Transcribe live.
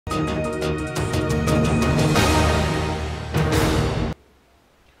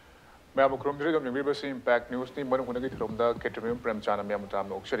Ma'am, Krumdri, the Impact News team, one from the Kshetrimayum Premchand, MAnung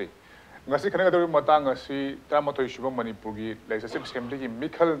Oxeri. Ngasi Kanaka Matanga, see Tramato Shiva Manipuri, legislative assembly,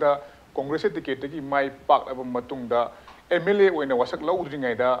 Mikal da Congress ticket, my park of Matunda, MLA when I was a loading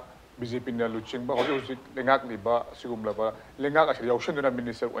Ida, BJP Luchimba, Lengak Liba, Sugumlava, Lengak as the ocean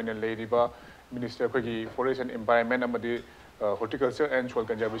minister when a lady bar, Minister Quiggy, Forest and Environment, Amadi, Horticulture and Soil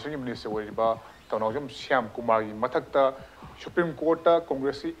Conservation Minister Wariba, Tanojum Shyamkumar, Matakta, Supreme Court,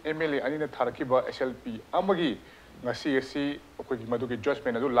 Congress, MLA, Anina Tarakiba, SLP, Amagi, Ngasi, Maduki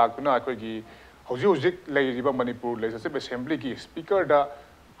judgment, Adu Lakuna, Quiggy, Hosic, Ladiba Manipur, Legislative Assembly, Speaker da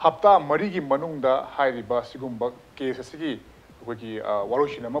Hapta, Marigi Manung High Riba, Sigumba, Kesasigi, Quiggy,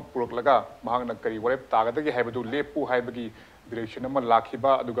 Waroshinama, Purklaga, Mahana Kari, whatever Tagataki, Habadu, Lepu, Haibagi, Direction of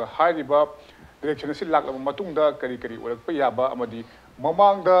Lakiba, Aduga, High Riba, Direction of Silak Matunda, Kari, or Payaba, Amadi,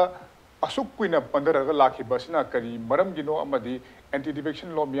 Mamanga. Asukina Pandara Laki Basina Kari, Maram Gino Amadi,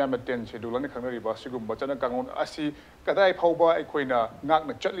 anti-defection law Miamaten, Shedulani Kanari Basigum, Batana Kangon, Asi, Kadai Pauba, Equina,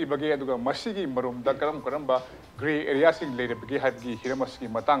 Nak Chatli Bagay, Duga, Masigi, Marum, Dakaram Karamba, Grey Ariasing later, Bigi Hadgi, Hiramasi,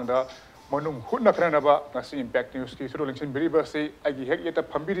 Matanga, Manung, Hutna Kranaba, Nasi Impact News, Rolling in Beriba say, Agi Hegyeta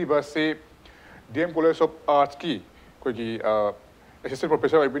Pambiriba say, DM College of Arts Key, Quiggy, Assistant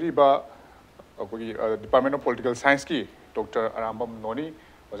Professor Ibiriba, Department of Political Science Key, Dr. Arambam Noni.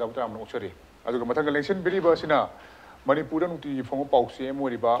 Was out of Mochari. As a Matanga election, Biriba Sina, Manipuran to form Pausi,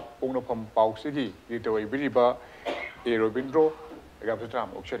 Moriba, Poknapham Pausigi, Litaway Biriba, Robindro,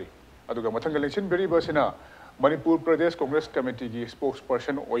 Agapatam, Oxeri. As a Matanga election, Biriba Sina, Manipur Pradesh Congress Committee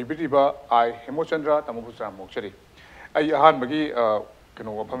spokesperson, Oibiriba, I Hemochandra, Tamopusam, Oxeri. I had Magi,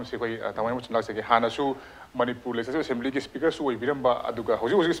 Kanopam Sequay, Tamamuch Hanasu, Manipur Legislative Assembly speakers who Biramba Aduga,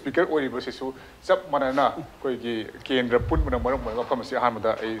 who was speaker or Ibasu, Sub Manana, Kogi, Kendra Punman, Pharmacy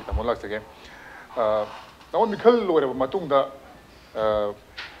Hamada, a Tamolax again. Now, Mikal or Matunda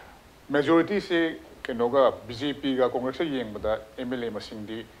majority say Kenoga, BJP, Congress, but the MLA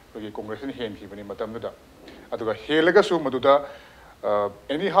Masindi, Congress and Hen, even in Matamada. Aduga, Helegasu Maduda.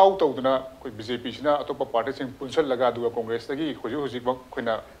 Anyhow, Todana, BJP, Atopa parties in Punsal Lagadu Congress, the Hujibak,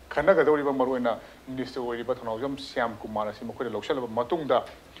 Kanagado Maruena, Minister Waribatanojum, Shyamkumar, Simoko, Loksha, Matunda,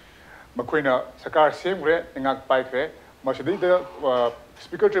 Maquena, Sakar, same red, Nangak Pike, Mashadida,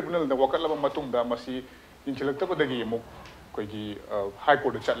 Speaker Tribunal, the Wakala Matunda, Masi, Intellectual the game, Kogi, High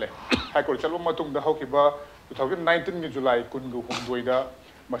Court of Chatle, High Court of Matunda, Hokiba, 2019 in July, Kungu, Humduida,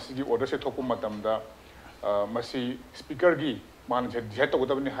 Masigi order set Topo Matamda, Masi, Speaker Gi. Man said,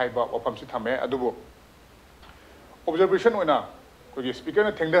 Haiba or Pamsi Tame, Adubo. Observation winner, could you speak on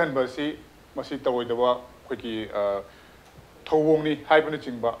a tender and Basi, Masita Waidava, Quickie Towoni,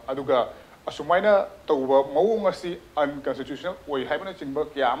 Hibernachimba, Aduga, Asumina, Towa, Mawumasi, unconstitutional, or Hibernachimba,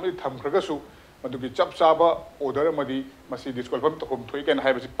 Yamli Tamkragasu, Maduki Chap Saba, or Daramadi, Masi disqualified to home tweak and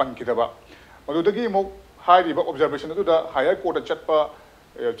Hibernach Pankitaba. Madudagi Mo, high river observation to the higher court of Chatpa.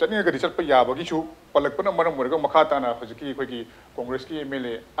 Chatting a Chatpa Yabagishu, Palakuna Maram, Makatana, Hajiki, Congress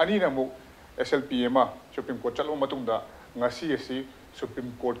MLA, Aninamu, SLPMA, Supreme Court Chalo Matunda, Ngasi,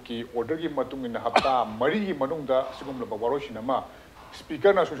 Supreme Court Key, Ordergi Matung in the Hapta, Marie Manunda, Sugum Waroshinama,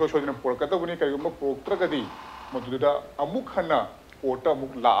 Speaker na Social and Porcatavuni, Kayumako, Tragadi, Maduda, Amukhana, Ota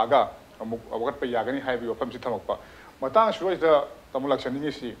Muk Laga, Amuk Payagani, Highway of Pamsitamapa. Matang shows the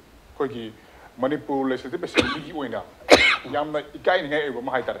Tamulaksanisi, Kogi, Manipur Legislative Assembly winner. Yamna Ikai Neva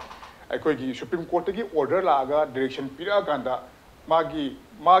Mahaitar. I could give Supreme Court order laga, direction Pira Ganda, Magi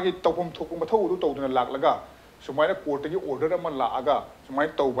Topum Tokumato, Todana Laglaga. So my court order a Malaga, so my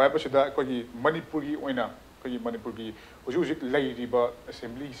toe Wabashida, Kogi Manipuri winner, Kogi Manipuri, was usually Lady River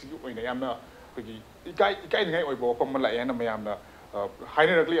Assembly in Yamna, Kogi Ikai Neva from Malayana Mayamna,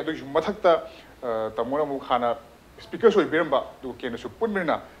 Hainerly, I do Matakta, Tamura Mukhana, speakers with Biramba, do Kena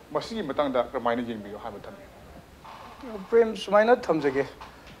Supumina, Masi Matanga, reminding me of Hamilton. Prem Sumaina Tamzage.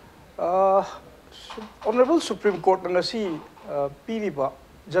 Honorable Supreme Court Nangasi Piriba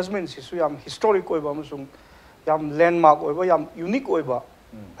judgments is historic Oibamusum, Yam landmark over Yam unique Oiba.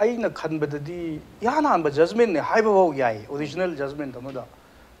 I na Kanbadi Yana, but judgment, Haibo Yai, original judgment, another.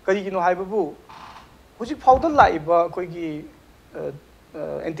 Karikino Haibabu, which is powder laiba, Koigi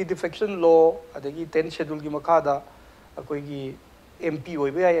anti defection law, Adagi 10 schedule Gimakada, a Koigi MP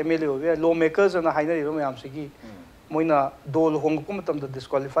Oiba, MLA, lawmakers and a higher Yamsigi. Moina dole Hongkumatam the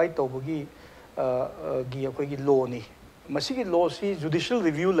disqualified Tobugi Giakogi law ni. Masiki law si judicial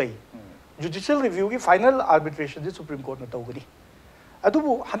review lay. Judicial review final arbitration the Supreme Court na Togri.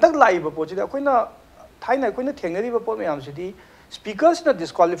 Adubu Hadak Laiba Pochida Quina Taina Quina Tangari Pomiam City speakers na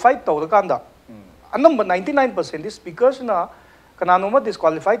disqualified Toganda. A number 99% is speakers na Kananoma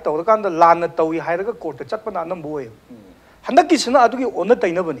disqualified Toganda Lana Tawi Hiraga Court, Chapana Namboy. Handakisana Adugi on the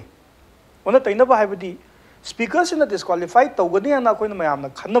Tainabani. ओना तैनबा हाइबदी speaker सिना disqualify तौगनी ना coin मयामना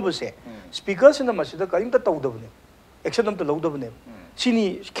खन्नबसे speaker सिना मसिदा करिंता तौदबने action अमता लौदबने सिनी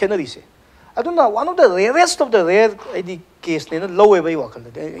खेनरीसे अदुना one of the rarest of the rare ID case ने लौवे बै वाखल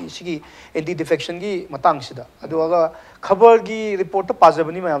दे सिगी anti defection की मतंग सिदा अदुगा खबर की report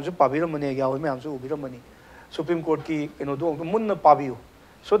पाजबनी मयाम सु पाबिरमने याव मयाम सु उबिरमनी सुप्रीम कोर्ट की कनो दो मुन्न पाबियो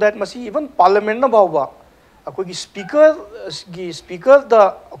so that Masih even parliament ना बावबा अखोगी स्पीकर द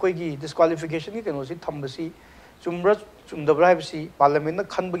अखोगी डिस्क्वालिफिकेशन की कनो सि थंबसी चुम्ब्रा चुम्दब्रा हाइबसी पार्लियामेंट ना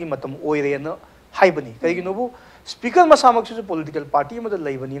खनबगी मतम ओइरेना हाइबनी करिगिनोबु स्पीकर मसामक्सु पॉलिटिकल पार्टी में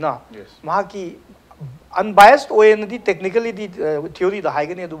लेबनीना की unbiased ओएनदी technically the theory the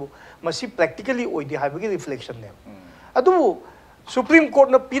हाइगने अदुबु Masih practically ओइदि हाइबगी reflection ने अदुबु सुप्रीम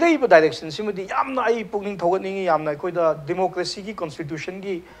कोर्ट न पिरैब डायरेक्शन सिमदी यामना आई पुगनिंग थौगनिंग यामना कोइदा डेमोक्रेसी की कॉन्स्टिट्यूशन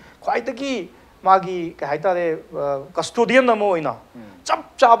की ख्वाइदगी मागी के हाइतारे कस्टोडियन नमो ओइना चप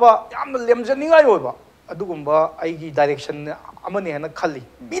चाबा यामना लेमजनिंगाय ओइबा अदुगुंबा आईगी डायरेक्शन अमने हना खल्ली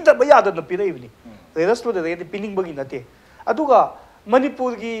पिदब यादन पिरैबनी rest to the red pinning बगी नते अदुगा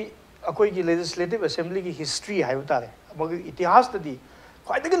मणिपुर की अखोई लेजिस्लेटिव असेंबली की हिस्ट्री है तारे मग इतिहास तदी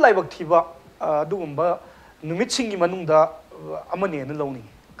ख्वाइदगी लाइबक थिबा अदुगुंबा नुमितसिंगी मनुंगदा अमने न लौनी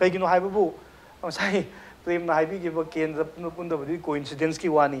कईगिनो हाइबबु साइ प्रेमना हाइबिगिबा केंद्र पुंदबदी कोइंसिडेंस की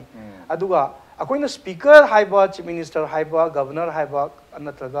वानी अदुगा अखोइना speaker हाइबा chief minister हाइबा governor हाइबा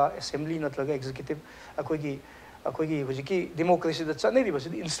नत्रगा assembly नत्रगा executive अखोगी हुजिकी democracy the चनेरिबसि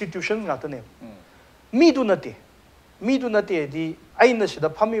institution गातने मीदु नते दी आइना सिदा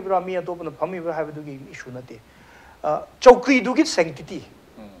फमीब्रा मी अतोपना फमीब्रा हाइबदुगी इशू नते चौकरी दुगी सैंक्टिटी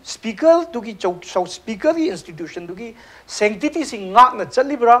स्पीकर दुगी स्पीकर की इंस्टीट्यूशन दुगी सैंक्टिटी से ngakna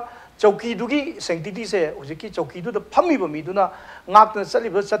चलिब्रा चौकी दुगी सैंक्टिटी से हुजिकी चौकी दु फमीबा मीदुना ngakna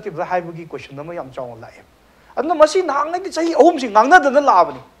चलिब्रा चतिब्रा हाइबगी क्वेश्चन अमा याम चाव लाए अदना मसी नांगनाइ चही अहुम से ngangna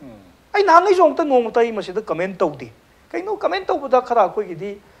लाबनी आई नांगै जोंगता नोंगताई मसिदा कमेंट तौदे कइनो कमेंट तौबदा खरा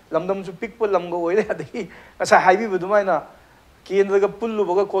कोइगिदी लमदम सु पिक लमगो ओइले अदगी असा हाइबी बदुमाइना केंद्रगा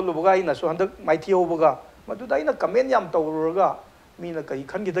पुल्लुबगा कोल्लुबगा इना सु हंदक माइथि होबगा मदुदा इना कमेंट याम तौरगा मीना कई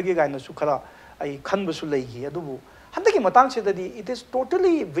खनगिदगे गाइना सु खरा आई खनबसु लैगी अदुबु हंदकी मतांग सेददी it is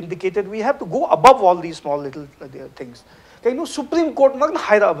totally vindicated we have to go above all these small little things कइनो supreme court मगन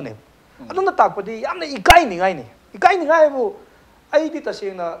हाइराबने अदुना ताकपदी यामना इकाई निगाइबु आईदी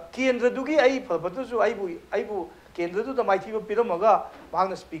तसेंगना केंद्रदुगी आई फबदुसु आइबु केंद्र माइथी पीरमगा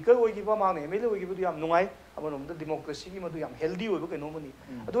मांगना स्पीकर होइगिबा मांगना एमएलए होइगिबदु याम नुंगाई अमनोमदा डेमोक्रेसी की मदु याम हेल्दी होइबो कैनोमनी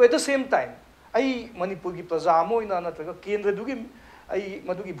अदु at the same time I Manipur की प्रजा मोइना नत्रगा केंद्र दुगी आई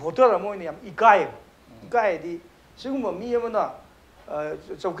मदुगी वोटर मोइना याम इकायदी सिगुम मी अमना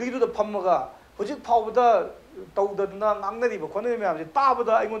चौकीदु फमगा हुजिक फावदा तौदना ngangnariba khonai myam je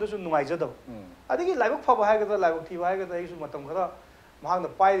tabada aingonda su nungaijadaba adigi laibok phaba haigada laibok thiba haigada aisu matam khara mahangna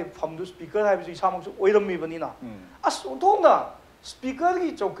pai famdu speaker haibisu isamak su oirammi banina as untongna speaker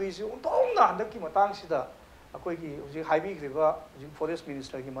gi chauki si untongna handaki matang sida akoi gi huji haibi griba huji forest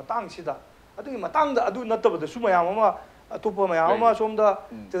minister gi matang sida adigi matang da adu natabada su mayam ama atopa mayam ama somda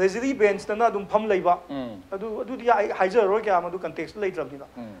treasury bench na dum pham leiba adu di haijaro kya madu context leitrabnina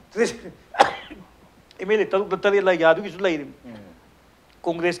treasury MLA तरुक तरे ला यादु की सुलाई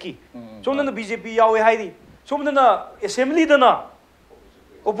कांग्रेस की सोमना BJP यावे हाइरी सोमना assembly दना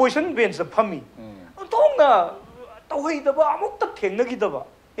opposition bench फमी तोंगना तौहैदबा अमुक तक थेंगनगिदबा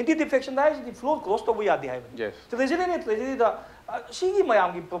anti defection highs दी floor close तब यादि हाइब ट्रेजरी दा सिगी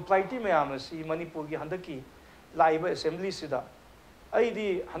मयाम की प्रोप्राइटी मयाम सी मणिपुर की हंदकी लाइब असेंबली सिदा आइदी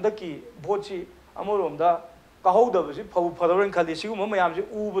हंदकी भोटसी अमरोमदा काहौदबसी फौ फदरन खाली सिगुम मयाम से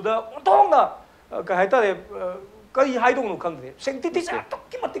उबदा तोंगना कहतारे कई हाइदोंनो खंगरे सेंटिटी से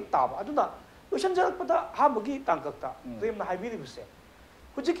तक्की मतिक ताबा अदुना क्वेश्चन जरकपदा हाबगी तांकक्ता प्रेमना हाइबिरिबसे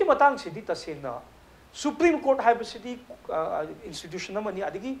हुजिकी मतांग सिदी तसेंगना सुप्रीम कोर्ट हाइबसिदी इंस्टीट्यूशन अमनी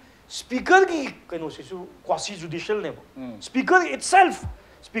अदिगी स्पीकर की कनो सिसु क्वासी जुडिशियल ने स्पीकर इटसेल्फ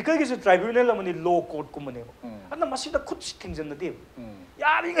स्पीकर की ट्राइब्यूनल अमनी लॉ कोर्ट कुमने अदना मसिदा खुद थिंगजन नदे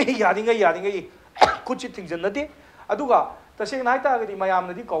यारिंगै खुद थिंगजन नदे अदुगा तसेंग नाइतागदी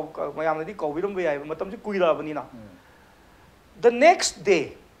मयामनदी कौबिरम बे आइब मतम से कुइराबनीना the next day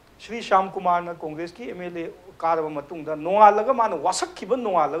Shri Shyamkumar ना कांग्रेस की एमएलए कारब मतुंगदा नोआलगा मान वासखिब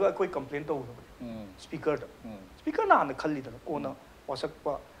नोआलगा कोई कंप्लेंट तो स्पीकर ना न खल्लीदना कोना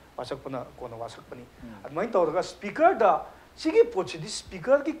वासकपना कोना वासकपनी अदमाइन तौरगा स्पीकर दा सिगी पोचिदी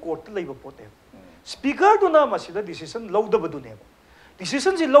स्पीकर की कोर्ट लेबा पोते स्पीकर दुना मसिदा डिसीजन लौदबदुने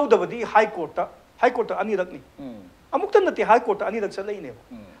डिसीजन जी लौदबदी हाई कोर्ट अनिरकनी अमुक नते हाई कोर्ट अनिरक चलेने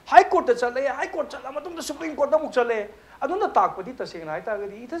हाई कोर्ट चले हाई कोर्ट चला मतुंग सुप्रीम कोर्ट अमुक चले अदुना ताकपदी तसेंग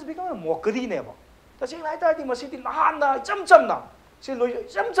हाइतागदी it has become a Mokri नेबा तसेंग हाइतागदी मसिदी नहाना चमचमना से लोय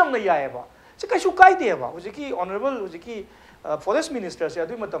चमचमना यायबा kaisu kaideba hojiki honorable hojiki forest minister se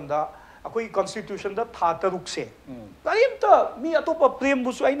adu matamda akoi constitution da tha taruk se karimta mi atopa prem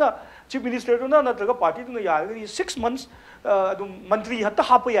busu aina chief minister na natraga party na yagari 6 months adu mantri hatta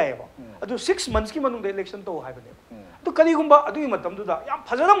hapa yaiba adu 6 months ki manung election to haibane adu karigumba adu matamdu da yam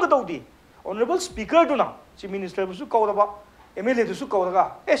phajaram ga tawdi honorable speaker to na chief minister busu kawraba MLA dusu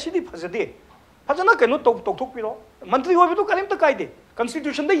kawraga sidi phajade phajana keno tok piro mantri hoy bidu karimta kaide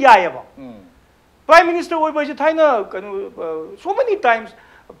constitution da yaiba prime minister hoy ba thaina so many times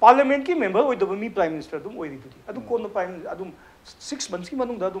parliament ki member hoy mi prime minister dum hoy dudi adu kon prime adum 6 months ki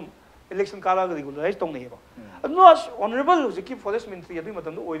manung da dum election kala ga regularize tong nei ba adu honorable hojiki forest ministry adu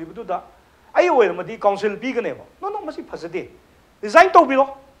matam do hoy bidu da ai hoy madi council pi ga ne ba no masi phajade resign to biro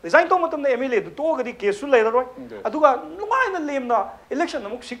resign to matam na MLA du to ga di case su lai roi adu ga lumai na lemna election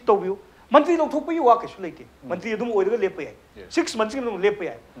amuk sik to biu मंत्री लोग थोप युवा कैसे लेते मंत्री अदुम ओइरगा लेप याय 6 months की लेप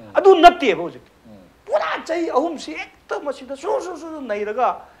याय अदु नत्ते बो जिक पूरा चाहिँ अहुम से एकदम मसिदा सो नैरगा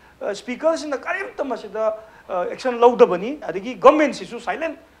स्पीकर सिन करिम त मसिदा एक्शन लौदबनी अदगी गवर्नमेंट सिसु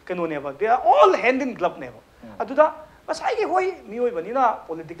साइलेंट कनो नेबा they are all hand in glove नेबा अदुदा मसाइगे होय मियोय बनिना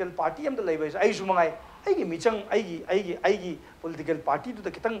पॉलिटिकल पार्टी अम द लेबा आई सुमंगाई आइगी मिचंग आइगी पॉलिटिकल पार्टी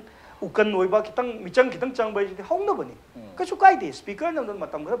दु कितंग उकन होइबा कितंग मिचंग कितंग चंगबा जिदि हौना बनी कछु काइदे स्पीकर नम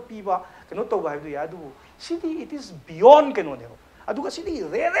मतम खर पीबा कनो तौबा हाइदु या दु सिदि इट इज बियॉन्ड कनो ने अदुगा सिदि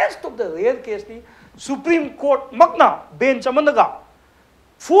rarest of the rare case नि supreme court मकना bench अमनगा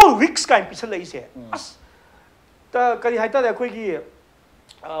 4 weeks Kine पिसल लइसे अस त करी हाइता रे कोइगी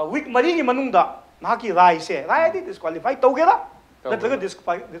वीक मरी की मनुंगदा नाकी राय से राय दि डिस्क्वालीफाई तौगेरा नत्रगा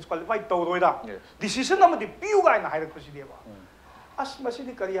डिस्क्वालीफाई तौरोइदा डिसीजन अमदि पिउ गाइना हाइरक पसिदेबा अस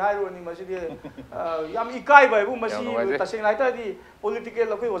मसीदी करी हाइरोनी मसीदी याम इकाई बायबु मसी तसेंग लाइतादी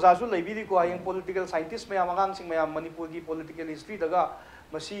पॉलिटिकल अखोय ओजासु लैबिदी को आयं पॉलिटिकल साइंटिस्ट मयाम आगांग सिंग मयाम मणिपुर की पॉलिटिकल हिस्ट्री दगा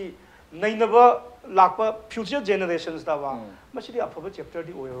मसी नैनबा लाकपा फ्यूचर जेनरेशंस दावा मसीदी अफबा चैप्टर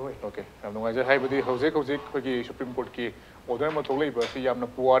दी ओय ओके याम नुंगाइजे हाइबदी हौजे खोगी सुप्रीम कोर्ट की ऑर्डर म थोलैबा सि यामना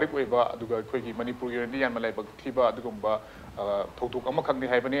पुवारिक ओइबा अदुगा खोगी मणिपुर युनिटी याम लाइबक थिबा अदुगुंबा थौतुक अमा खंगनि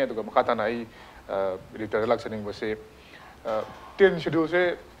हाइबने अदुगा मखाताना आई रिटर लक्सनिंग बसे 10 schedule se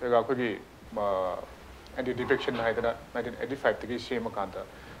akhoi anti defection haidana 1985 tagi sema kanta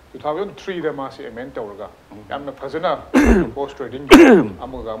 2003 da ma se amend tawraga yamna phajana post trading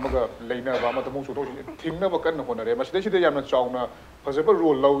amaga leina ba ma tamu chu to thingna ba kan honare ma sida yamna chauna phajaba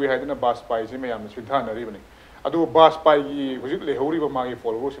role lawi haidana bas pai se me yamna sidhana ri bani adu bas pai gi hujik le hori ba ma gi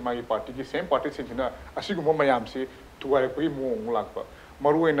followers ma gi party gi same party sinchina asiguma mayam se tuwai pui mong lakpa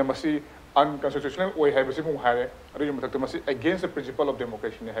maru ena masi unconstitutional oi haibasi mung hare adu yum thakta masi against the principle of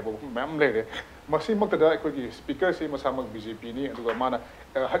democracy ne haibo mam lere masi makta ko gi speaker se masamak BJP ni adu mana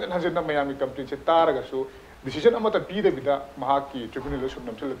hajan na mayam ni complaint se taraga su decision amata pi de bida mahaki tribunal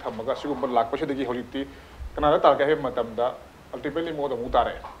sumnam chel thamaga sigum lakpa se degi holiti kana tar ga he matam da ultimately mo da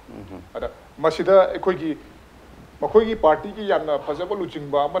mutare ada masida ko gi मखोगी party की यामना फजबा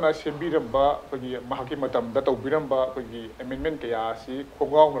लुचिंगबा मना सेंबिरंबा खगी महाकी मतम दा तौबिरंबा खगी amendment कया आसी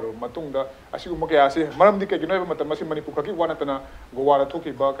खोगाव मरो मतुंगदा असिगुम कया आसी मरमदि कगिनो मतम मसी मणिपुर खगी वानतना गोवा रा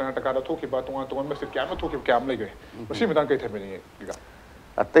थोकिबा कर्नाटका रा थोकिबा तोंगा मसे क्याम थोकिबा क्याम लेगे मसी मदान कई थमेनि दिगा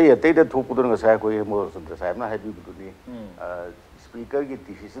अतै द थोपुदन गसा कोई हेमचंद्र साहब ना हाइबिबुदुनी स्पीकर की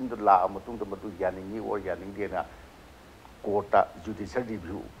डिसीजन द ला मतुंग द मतु यानिंगी और यानिंग देना कोर्ट जुडिशियल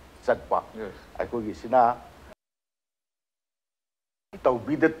रिव्यू चटपा आइकोगी सिना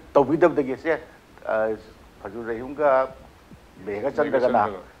तौबीदबदगे से फजु रहिंगा लेगा चंदगना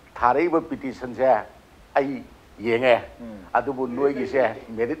थारेब पिटिशन से आई येंगे अदुबु नोइगी से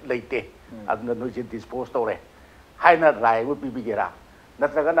मेरिट लेते अदुना नोइसे डिस्पोज तौरे हाइना रायबु पिबिगेरा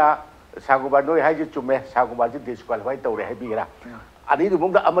नत्रगना सागुबा नोइ हाइजे चुमे सागुबा जे डिस्क्वालीफाई तौरे हाइबिगेरा अनि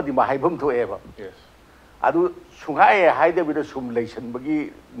दुमुंगा अमदि माहाइबम थोएबा अदु सुंगाए हाइदे बिद सुम लेसनबगी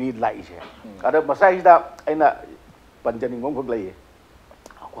नी लाइसे अदा मसाइदा आइना पंजनिंगम खगलाइए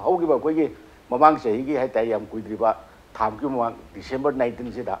हौगिबा कोई ममांग चहीगी है तायम कुइद्रिबा थामकी ममांग डिसेंबर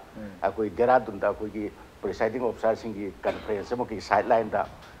 19 से दा कोई देहरादून दा कोई प्रिसाइडिंग ऑफिसर सिंह की कॉन्फ्रेंस में की साइडलाइन दा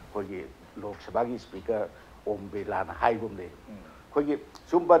कोई लोकसभा की स्पीकर ओम बिरला ना हाइबम दे कोई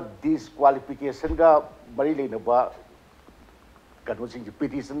सुबह डिस्क्वालिफिकेशन का बड़ी लेनबा कनो सिंह की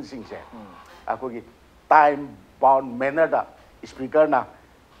पिटीशन सिंह से कोई टाइम बाउंड मैनर दा स्पीकर ना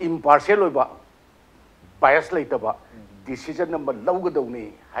इम्पार्शियल होइबा बायस लेतबा डिसीजन नंबर लौगदौनी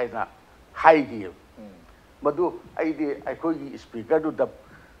हाइना हाइगी मधु आइदे आइखोगी स्पीकर दु द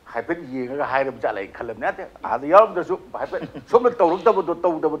हाइपेट येंगा हाइरब जालाई खलम नाते आद यावदसु हाइपेट सोम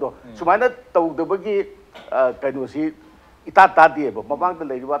तौदबदो सुमाइना तौदबगी कैनोसी इता तादिएबा ममांग द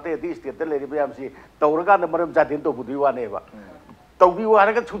लेरिबा ते दि स्टेट द लेरिबा यामसी तौरगा न मरम जादिन तो बुदुइ वानेबा taubiu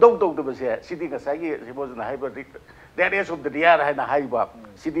haraga thudau tawdabase sidi ngasagi sibozna haibadi that is of the year haina haiba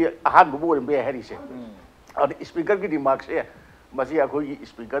sidi ahan bu be harise ad speaker ki remarks e masi akhoi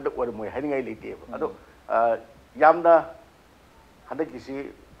speaker da or moi haningai lete ado yamna handak kisi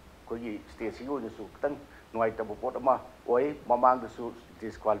koi state si go su tang noi ta pot ama oi mamang da su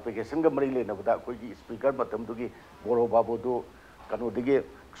disqualification ga mari le na bada koi speaker matam du gi boro babu do kanu dige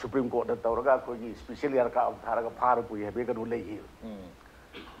Supreme Court da tawraga koi special year ka tharaga phar pu hebe kanu lei hi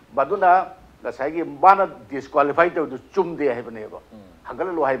baduna ngasai mana disqualify to chum de haibane ba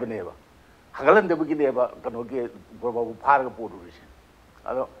hangal lo haibane ba hangalan de bagi ne ba kanu ge boro phar ga podu ri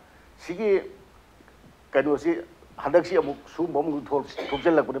ado sigi kanu si handak si amuk su mom thol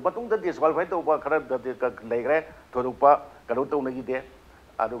thukjel la ko batung da disqualify to ba khara da leigre thorupa kanu to nagi de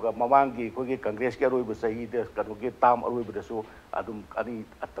aduga mamang gi ko gi congress ke roi bu sahi de kanu ge tam roi bu su adum ani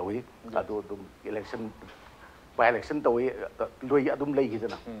atawi adu dum election by election to loi adum lei gi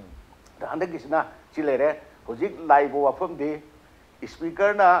jana da handak gi sina si leire hojik lai bo afam de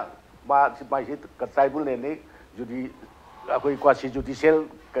speaker na ma si mai si ka tribal ne judi akoi kwasi judicial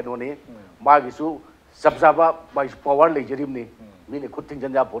kanu ne ma gi su sabsaba by power lei jerim ni mine khuting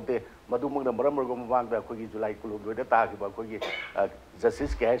janja pote madumang na maram margo mamang da khoi gi july kulo do ta gi ba khoi gi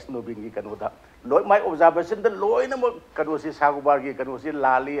justice case no bin gi kanu da loi my observation da loi na kanu si sagubar gi kanu si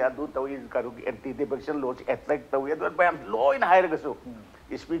lali adu tawi kanu gi anti defection law attract tawi adu bayam loi na hair ga su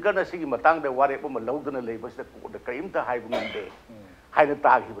speaker na sigi matang da ware ba laudana lei ba sa da kaim ta hai bu ngde hai na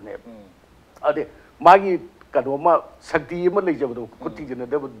ta gi bne ade magi kanu ma sakti ma lei jabdo khuting jana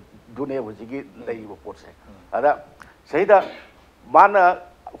da du ne bu gi lei ba pot se ada saida mana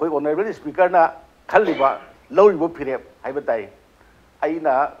koi honorable speaker na khaliba loribo phirep haiba tai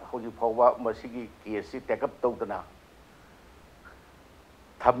aina hoji phawba masigi case take up tawdana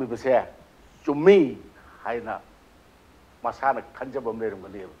thammi base chummi haina masana khanjabam lerum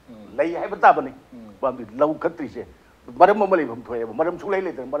gane lei haiba ta bani bambi lau khatri se maram mamali bam thoye maram sulai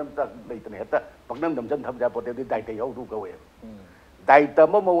le maram ta leitane heta pagnam damjan thamja pote dai tai hau du ka we dai ta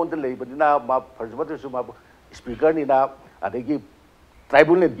ma mo won lei bani na ma first su ma speaker ni na adegi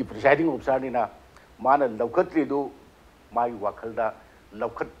tribunal की presiding officer ni na mana laukhatri do mai wakhalda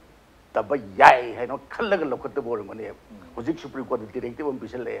laukhat taba yai hai no khallaga laukhat to bor mane hojik supreme court directive on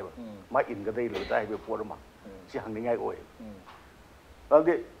bisal le ma in ga dai lo dai be por ma si hangningai oi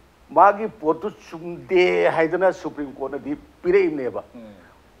age magi potu sumde haidana supreme court na di pire im ne ba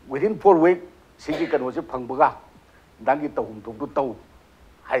within 4 week sigi kan ho se phangbaga dangi tawum tok du taw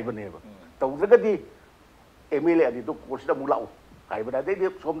hai ba ne ba taw daga di MLA adi to course da mulau hai ba dai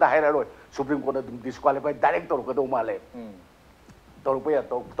som da hai ra roi supreme court dum disqualify direct tor ko do male tor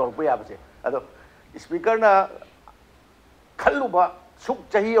pa ya ba se ado speaker na khallu ba suk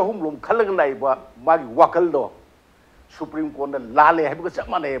chahi ahum lom khalag lai ba magi wakal do supreme court na lale hai ba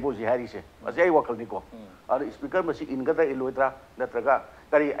chama ne bo ji hari se ba ai wakal ni ko ado speaker ma si in ga da iloitra natraga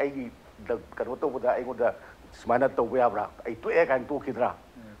kari ai gi da karo to da ai go da smana to ya bra ai to e kan to khidra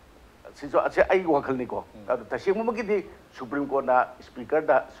siso ache ai wakal ni ko ado tasing mo magi di supreme court na speaker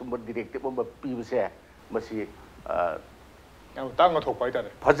da sumber directive ba pi ba se masi tang thok pai ta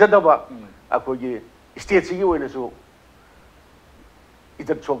ne phajada ba akoi gi state si gi oina su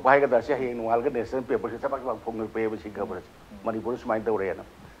itat chok bai ga da se heng nwal ga national paper se sabak ba phong pe ba si ga ba manipur smain tawre na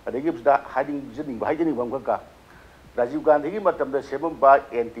adegi da hiding jini bai jini bam ka Rajiv Gandhi gi matam da sebam ba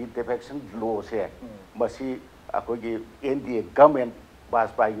anti defection law se masi akoi gi NDA government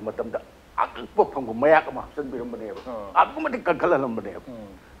bas pai gi matam da akpo phang ko mayak ma san biram bane ba akpo ma dik kal halam bane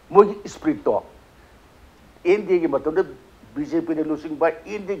mo gi spirit to NDA gi matam da BJP ne losing by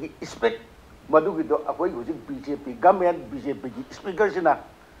NDA gi expect madu gi do akoi gi BJP government BJP gi speaker sina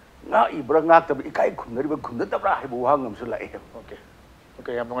nga ibra nga ta ikai khumnari ba khumna ta bra haibu hangam su lai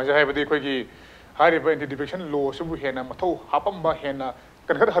okay yam ngai hai badi koi gi hari ba anti defection law su hena mathau hapam ba hena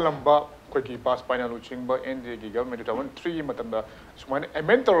kan khat halam ba koi gi pass final luching ba NDA gi government 2003 matam da suman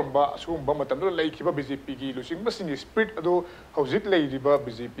amend torum ba sum ba matam da lai ki ba BJP gi luching ba sing spirit ado hojik lai ri ba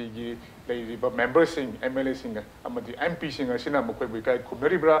BJP gi lai ri ba members sing MLA sing amadi MP sing asina mokoi bi kai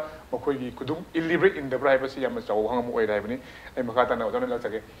khumnari bra mokoi gi kudum illiberate in the bra ba si yam chaw hang mo oi dai bani ai makha ta na don la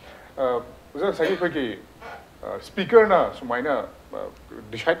sake uza sagi koi gi speaker na sumaina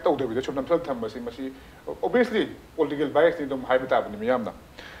decide tau de bi chum nam sal tham ba si masi obviously political bias ni dum hai bata bani miyam na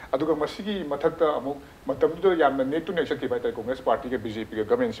aduga masigi mathakta amuk matam du yamna net to next ki bai tai congress party ke BJP ke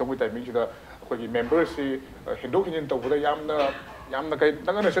government song timing sida khoi gi members si hindok hin tau da yamna kai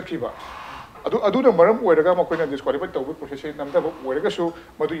nangana sakhi ba adu na maram oiraga ma koina disqualify tau process nam ta oiraga su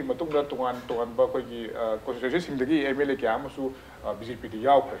madu gi matung da tongan ba khoi gi constituency sing dagi MLA kya ma su BJP di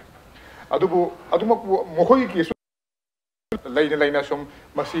yaw khoi adu mo khoi ki लेना सम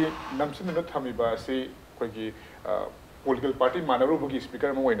मसी नमसिन न थमिबा से कोई political party manarubugi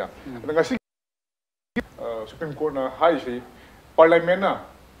speaker mo ina ngasi Supreme Court na high si parliament na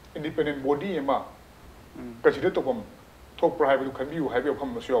independent body ema consider to pom thok private to khanbi hai be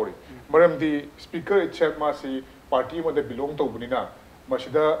pham masyori maram di speaker itself ma si party mo de belong to bunina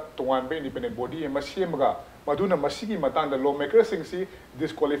masida tongan be independent body ema siemaga maduna masigi matang da lawmaker sing si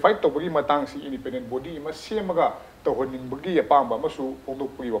disqualified to bagi matang si independent body ema siemaga to honing bagi apamba masu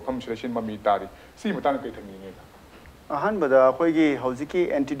pondok puri wa pham selection mami tari si matang kai thani ne अहनबदा अखोगी हौजिकी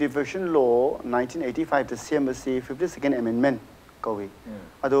anti defection law 1985 the सेमबसी 52nd amendment कवी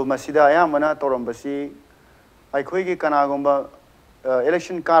अदो मसिदा अयामना तोरंबसी अखोगी कनागोंबा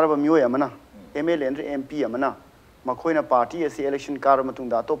election कारब मियोय अमना MLA and MP Amna मखोइना party असी election कारब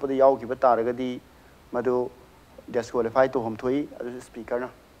मतुंदा अतोपदि यावगिबा तारगदी मदो disqualify तो हमथोई अदो speaker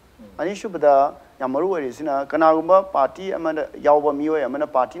ना अनिशुबदा यामरु ओरिसिना कनागोंबा party अमना यावबा मियोय अमना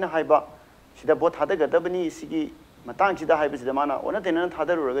party ना हाइबा सिदा बोथ हादगदबनी सिगी मतंग सिदा हाइबसिदा माना ओना तेना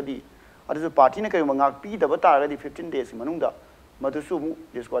थादरुरगदी अदु पार्टी ने कई मंगाक पीदब तारगदी 15 डेज मनुंगदा मदुसु मु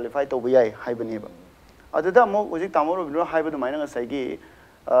डिस्क्वालिफाई तौब याय हाइबनेबा अदुदा मो होजिक तामो रोबिंद्रो हाइबदु माइना ngसाइगी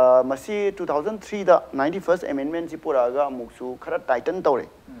मसी 2003 दा 91st अमेंडमेंट सि पुरागा मुक्सु खरा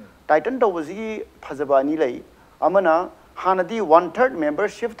टाइटन तौबसिगी फजबानी लै अमना हानदी 1/3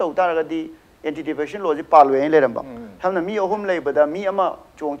 मेंबरशिप तौ तारगदी एंटी डिफेक्शन लॉ जि पालवे लेरंबा हमना मी अहुम लैबदा मी अमा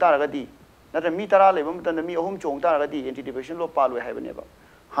चोंग तारगदी नत्र मी तरा लेबम तन मी अहुम चोंग तारगदी एंटी डिफेक्शन लॉ पालवे हाइबनेबा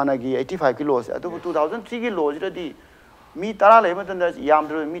हानागी 85 की लॉ से अदु 2003 की लॉ जदी मी तरा लेबम तन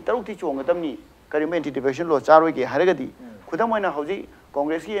यामद्र मी तरुक ती चोंगदमनी करिम एंटी डिफेक्शन लॉ चारोय के हारगदी खुदमोइना हौजी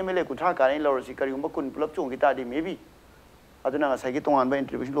कांग्रेस की एमएलए कुठा कारे लौरसी करिम कुन pull-up चोंगी तादी maybe अदुना ngसाइगी तोंगानबा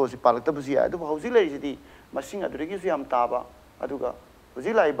anti defection law से पालक्तबसि अदु हौजी लैसिदी मसिंग अदुरगी सु याम ताबा अदुगा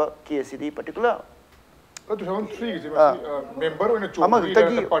हौजी लाइबा केस सिदी पर्टिकुलर तो हम 3 जी मेंबर ओइना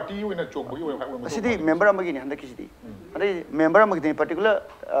चोंगी पार्टी ओइना चोंगी ओइ सिदी मेंबर अमगी हंदा किसिदी अरे member अमगी particular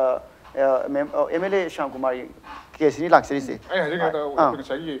MLA Shyamkumar Keshni लाक्सरी से आई हजिंग दा ओपन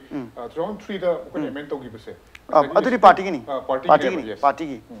चाहिए 2003 दा ओपन एमेंट तोगी बसे अदुरी पार्टी की नहीं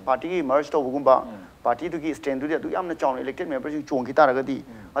पार्टी की मर्ज तौबगुंबा पार्टी दुगी स्टैंड दुदी अदु यामना चाउन इलेक्टेड मेंबर्स चोंगी तारगदी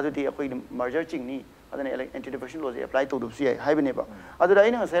अदुदी अखोई मर्जर चिंगनी अदने एंटी डिफेक्शन लॉ से अप्लाई तौदुसी हाइबनेबा अदुदा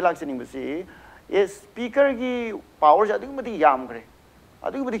आइना ngसाइ लाक्सनिंगबसी ए स्पीकर की पावर से अदुगमति यामग्रे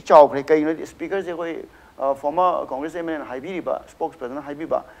अदुगमति चाउग्रे कइनो स्पीकर से कोई farmer Congress MLA हाइबीबा spokesperson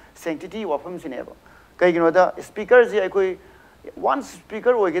हाइबीबा sanctity वाफम सिनेबा कइगिनोदा speaker से कोई वन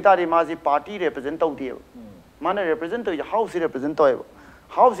स्पीकर ओइगे तारे माजी पार्टी रिप्रेजेंट तौदिए माने रिप्रेजेंट तो हाउस रिप्रेजेंट तौएबा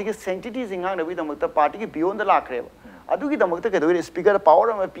हाउस की सैंक्टिटी सिंगांग नबी दमकता पार्टी की बियोंड लाखरेबा अदुगी दमकता केदोइ स्पीकर पावर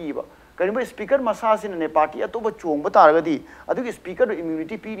अमा पीबा करिबा speaker मसासिने party अतोबा Chongba तारगदी अदुगी speaker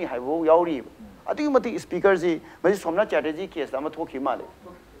immunity पीनी हाइबो याउरी अदुगी मति स्पीकर जी मजी सोमनाथ चैटर्जी केस अमा थोखि माले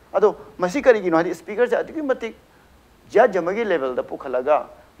अदो मसी करिगिनो हादि स्पीकर से अदुगी मति जज अमगी लेवल दा पुखलगा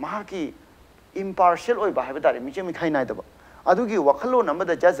महाकी इम्पार्शियल ओइ बाहाइबा तारे मिचे मिखाइ नाइदबा अदुगी वखलो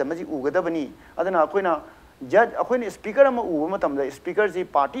नमदा जज अमजी उगदबनी अदना अखोइना जज अखोइना स्पीकर अमा उबा मतमदा स्पीकर जी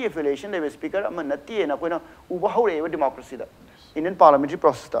पार्टी एफिलिएशन लेवे स्पीकर अमा नत्ती ना अखोइना उबा हौरेबा डेमोक्रेसी दा इंडियन पार्लियामेंट्री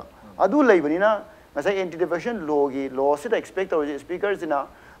प्रोसेस दा अदु लैबनिना ngसाइ एंटी डिफेक्शन लॉ की लॉ से एक्सपेक्ट तौजे स्पीकर जिना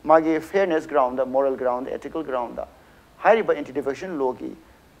मागे फेयरनेस ग्राउंड दा मोरल ग्राउंड एथिकल ग्राउंड दा हाइरिबा एंटी डिफेक्शन लॉ की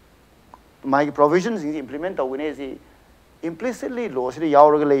मागे प्रोविजंस इंप्लीमेंट तौगने जी implicitly law से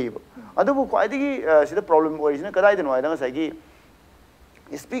यावरग लेब अदुबु क्वाइदगी सिदा problem origin कदाइदनो आइदा ngसाइगी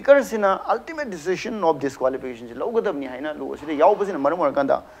speaker Cina ultimate decision of disqualification से लौगदबनी हाइना लॉ से यावबसिना मरम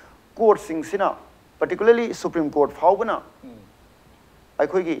ओरकंदा कोर्ट सिंग सिना particularly supreme court फावबना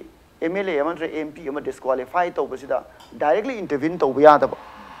अखोइगी MLA अमंत्र MP अमा disqualify तौबसिदा directly intervene तौब Yadav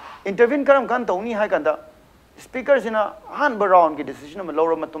intervene करम कान तौनी हाइ कंदा स्पीकर सिना हान राउंड की डिसीजन अमा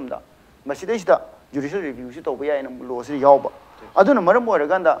लौर मतुमदा मसिदैसिदा जुडिशियल रिव्यू से तौब याइन लॉ से यावबा अदुना मरम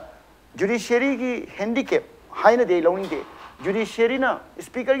ओरगंदा जुडिशियरी की हैंडीकैप हाइना दे लौनिंगे जुडिशियरी ना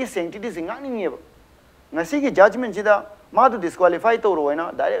स्पीकर की सैंक्टिटी सिंगानिंगेब ngasi की जजमेंट सिदा मादु डिस्क्वालिफाई तौरोइना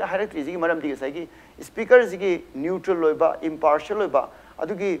डायरेक्ट हाइरेक्टरी की मरम दिगे साइगी स्पीकर की न्यूट्रल लोइबा इम्पार्शियल लोइबा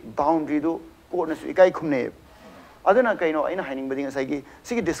अदुगी बाउंड्री दो कोर्ट न इकाई खुमने अदुना कइनो आइना हाइनिंग बदिंग साइगी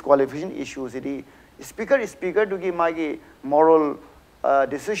सिगी डिस्क्वालिफिकेशन इशू सिदी स्पीकर दुगी मागी moral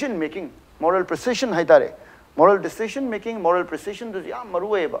decision making moral precision haitare moral decision making moral precision du ya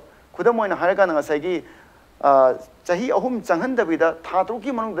marueba khudam oina haraka na ngasai chahi ahum changhan dabida thatru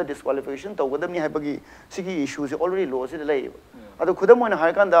ki manung da disqualification tawgadam ni haibagi sigi issue se already law se lay adu khudam oina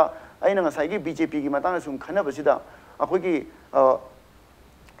haraka da aina ngasai gi BJP ki matang sum khana basida akoi ki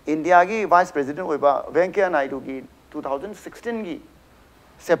india gi vice president oiba Venkaiah Naidu ki 2016 gi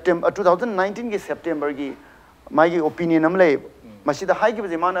September 2019 ki September gi मागी opinion हम ले मसीदा high की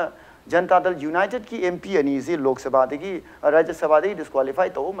बजे माना Janata Dal United की MP अनि से लोकसभा दगी राज्य सभा दगी डिस्क्वालीफाई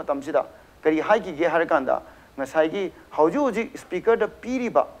तो मतम सिदा करी हाई की गे हर कांदा ngasai gi hauju ji speaker da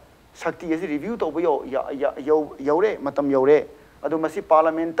piriba sakti asi review to yaure matam yaure adu masi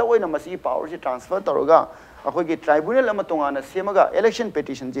parliament ta oina masi power ji transfer toroga akoi gi tribunal ama tongana semaga election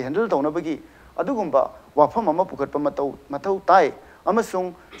petition ji handle tawna bagi adugumba wafam ama pukatpa matau tai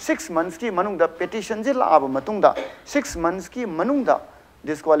amasung 6 months ki manung da petition ji laaba matung da 6 months ki manung da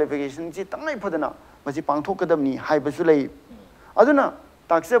disqualification ji tangai phadana masi pangthokadamni haibasu lei aduna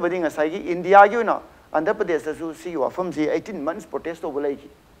takse badi ngasai gi india gi na Andhra Pradesh da su si wafam ji 18 months protest over lai ki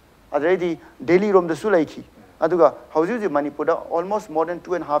adredi Delhi rom da su lai ki aduga hauju ji Manipur da almost more than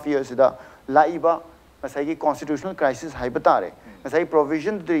 2.5 years da laiba ngasai gi constitutional crisis haibatare ngasai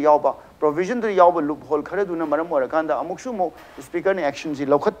provision de yawba loophole khare duna maram orakanda amuksu mo speaker ni action ji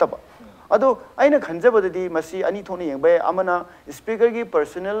lokhattaba ado aina khanjabadadi masi ani thoni yengbai amana speaker gi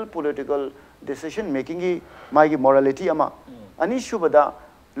personal political decision making gi magi morality ama ani shubada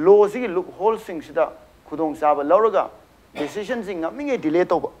law si loophole sing sida khudong saba lauraga decision sing ngaminge delay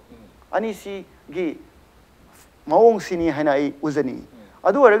toba ani si gi maong sini haina ai uzani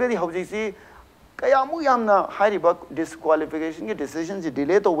adu aragadi hauji si kayamu yamna hairiba disqualification gi decision ji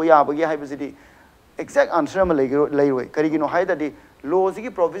delay toba yabagi haibasidi exact answer ma leiroi karigino haida di law si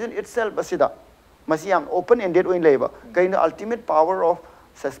gi provision itself asida masiam open ended oin leiba kaina ultimate power of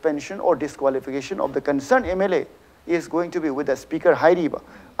suspension or disqualification of the concerned MLA is going to be with the speaker hairiba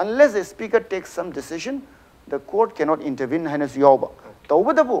unless the speaker takes some decision the court cannot intervene hanas yoba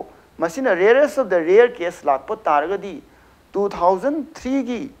tawbadabu masina rarest of the rare case lakpa taragadi 2003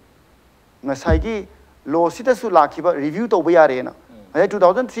 gi ngasai gi law sita su lakhiba review tawba yare na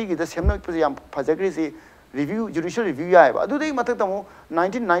 2003 gi the semna yam phajagri si review judicial review ya ba adu dei matak tamu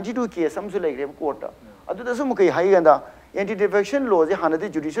 1992 case samsu legre court adu da sum kai haiganda anti defection law je hanadi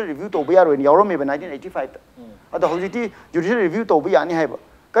judicial review tawba yaro ni yawro me 1985 adu hojiti judicial review tawba yani haiba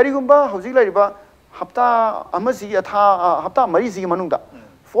karigumba hojik lariba hafta amasi atha hafta mari si manungda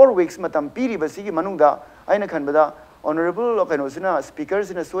 4 weeks matam piri basi gi manungda aina khanbada honorable kaino speaker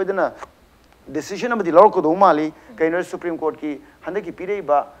sina soidana decision amadi law ko do mali kaino supreme court ki handa ki pire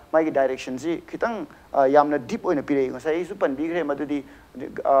ba mai gi direction ji khitang yamna deep oina pire ngasai su pan bi gre madudi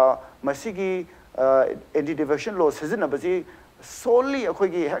masigi anti defection law season abasi solely akhoi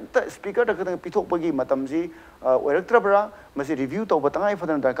gi hekta speaker ta khitang pithok pagi matam ji oiraktrabra masi review to batangai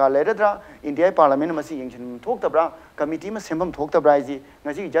fadan darkar leradra india parliament masi yengchin thoktabra committee ma sembam thoktabra ji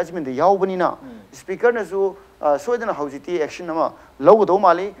ngasi judgment de yaubani na speaker na su soidana haujiti action ama lawdo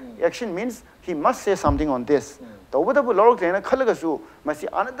mali action means he must say something on this tawbadabu lorok trena khalaga su masi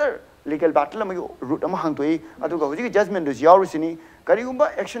another legal battle ma route ama hangtoi aduga hojiki judgment du yaurusini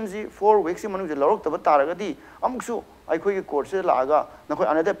karigumba action ji 4 weeks manung je lorok tab taragadi amuksu aikoi gi court se laaga nakoi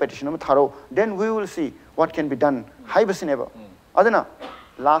another petition ama tharo then we will see what can be done haibasineba adana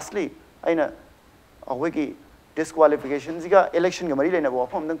lastly aina awegi disqualification jiga election ga mari lena bo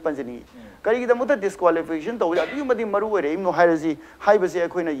pham dang panjani karigi da muta disqualification to ja bi madi maru ore imno hairaji haibase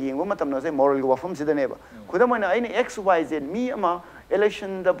akoina yengba matam na se moral ga wafam sida neba khudamana aina xyz mi ama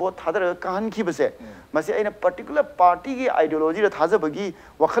election da bo thadara kan ki base masi aina particular party gi ideology da thajabagi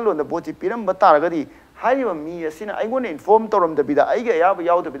wakhalon da bo ti piram bataragadi haiba mi asina aigone inform toram da bida aiga ya ba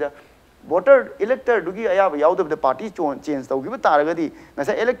yaw da bida voter elector dugi ayaba yawdab the party change tau giba taragadi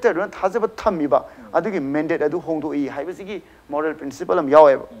ngasa elector dun thajaba thamiba adugi mandate adu hongdo I haibasigi moral principle am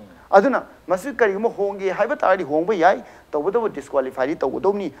yaweba aduna masu kari mo hongi haiba taradi hongba yai tawbodo disqualify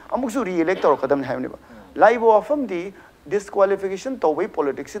tawbodoni amuksu re elector kadam haibneba laibo afam di disqualification tawbai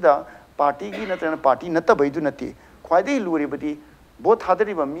politics da party gi natrana party natabai du nati khwaidai luribadi bo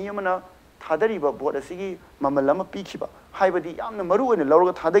thadariba mi amana thadariba board asigi mamalama pikhiba haibadi yamna maru oina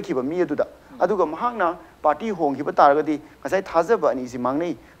lawraga thadakiba mi aduda aduga mahakna party hongkiba taragadi ngasai thajaba ani si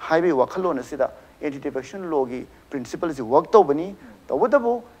mangnei haibe wakhalon asida anti defection law gi principle si work tawbani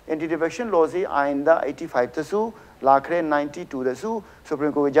tawadabu anti defection law si ainda 85 tasu lakhre 92 dasu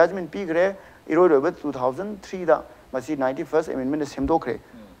supreme court judgment pigre iroiroba 2003 da masi 91st amendment semdokre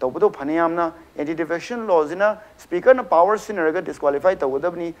tawbodo phaneyamna anti defection laws ina speaker na power sinaraga disqualify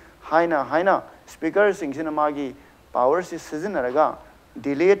tawdabni haina speaker singina magi powers is sizinaraga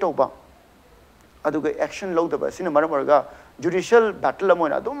delay toba aduga action lawdaba sina maramaraga judicial battle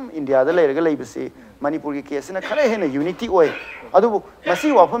amoina adum india da leiraga leibase manipur gi case na khare hena unity oi adubu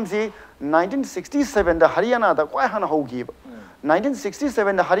masi wafam si 1967 da haryana da kwai hana hogi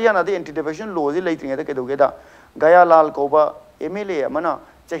 1967 da haryana da anti defection law ji leitringa da kedoge da gaya lal koba mla amana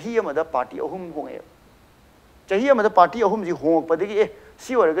chahi amada party ahum honge chahi amada party ahum ji hong padagi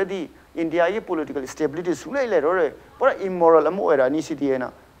si waragadi India ye political stability sule le ro pura immoral amu era ni city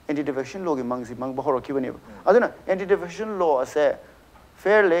na anti defection law gi mangsi mang ba horo kibane aduna anti defection law ase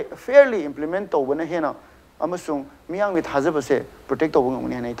fairly implement tawbana hena amasung miyang mi thajaba se protect tawbu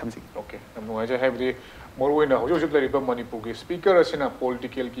ngani hena thamsi okay nam ngai ja habdi morwoina hojok lariba manipur gi speaker asina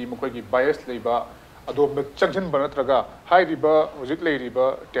political ki mukoi gi bias leiba adom na changchen banatraga high riba hojik leiriba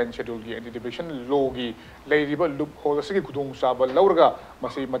 10 schedule gi anti defection law gi leiriba loophole asigi kudung saba lauraga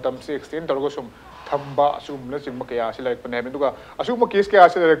masi matam se extend targo sum thamba asum na chimma kaya se laik pane duga asuma case kaya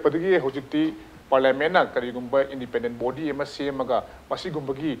se laik padigi hojikti parliament na karigumba independent body ema semaga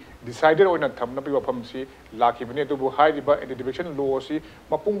masigumba decided oina thamna pi wafam si lakhi bane to high riba anti defection law si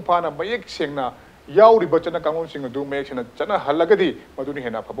mapung phana mayek sengna yaw riba chana kangon sing du mayek sena chana halagadi maduni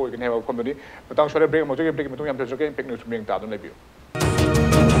hena phabo igne ha wafam duni matang sore break mo joge break mutung yam joge impact news meng ta don lebiu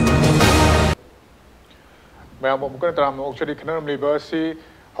mayam mo kan tram no actually khanam leba si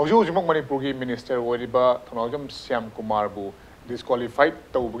hauju jimok manipur gi minister woriba thonajam Shyamkumar bu disqualified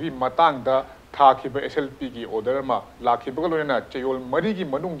tawbugi matang da थाखिब SLP की order मा लाखिब लोना चयोल मरी की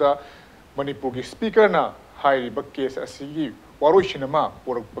मनुंगदा मणिपुर की speaker ना हाइरिब case असिगी वारोइसिनमा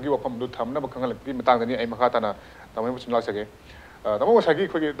पोरकपगी वफम दु थमना बखंगलकि मतंगनी आई मखा ताना तमय मुचन लासगे तमो सागी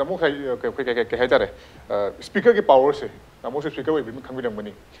खोगे तमो खाई के हाइतारे स्पीकर की पावर से तमो से स्पीकर वे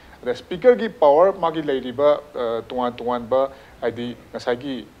खंगिदंगनी अदा स्पीकर की पावर मागी लेरिब तुआन तुआन बा आइदी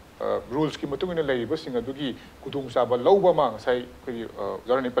नसागी rules की मतुंग इन लेरिब सिंग अदुगी कुदुंग साबा लौबा मा साई खोगी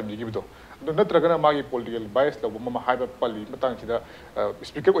जरने पनजी गिबदो नत्रगना मागी political bias लौबा मा हाइबा पल्ली मतंग सिदा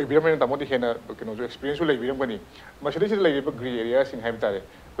स्पीकर ओइ बिरम तमोदि हेना केनो जो एक्सपीरियंस ले बिरम गनी मसदि सिदा लेरिब ग्रे एरिया सिंग हाइबा तारे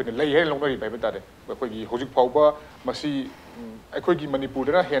खोइने लई हे लौनरि बाइबा तारे खोगी होजिक फाउबा मसी अखोगी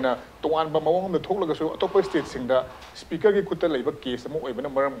मणिपुरदना हेना तोवानबा मवंग थोकलगसु अतोप स्टेट सिंगदा स्पीकर की खुत लेबा केस अमो ओइबना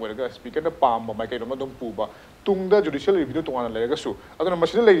मरम ओइरगा स्पीकर दा पाम माइकै रोमा दम पुबा तुंगदा जुडिशियल रिव्यू तोवान लेरगसु अदना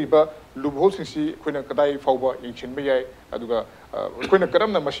मसिदा लेरिबा लुबहोल सिंसी खोइना कदाई फाउबा इंचिनबा याय अदुगा खोइना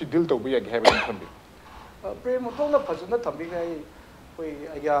करमना मसि डील तौबा याय हेबा थंबि प्रेम तोंना फजना थंबि गाय कोई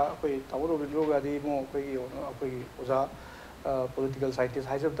आया कोई तावो रोबिंद्रो गादी मो कोई ओजा political scientist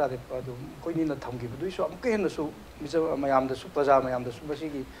हाइजब तारे अदु कोइनी न थंगिबदु सो अमके हेनसु मिज मयामदसु प्रजा मयामदसु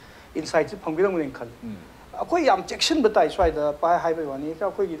मसिगी इनसाइट से फंगिरंग खल अखोई याम चेक्शन बताई स्वाइदा पाय हाइबे वानी का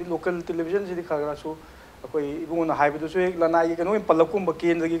कोई लोकल टेलीविजन से दिखागरासु अखोई इबुना हाइबदुसु एक लनाई कनो पल्लकुम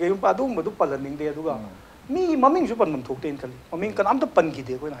केंद्र की गयु पादुम बदु पल्लनिंग दे अदुगा मी ममिंग सु पनमम थोकते इन खल ममिंग कनाम त पनगी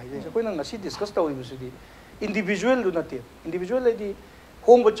दे कोइना हाइजे कोइना नसी डिस्कस तौरिबसुदी इंडिविजुअल दु नते इंडिविजुअल लेदी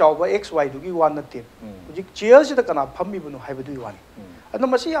होंग चाव एक्स वाई दुगी वन नते हुजिक चेयर से कना फम्मीबनो हाइबदु वानी अदना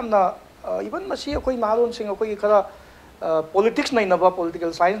मसी यामना इवन मसी अखोई नारोन सिंग अखोई खरा पॉलिटिक्स नैनबा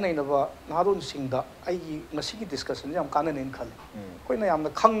पॉलिटिकल साइंस नैनबा नारोन सिंगदा आइगी मसीगी डिस्कशन याम काननेन खले कोइना यामना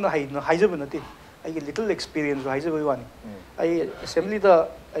खंगना हाइजब नते आइगी लिटिल एक्सपीरियंस हाइजब वानी आई असेंबली दा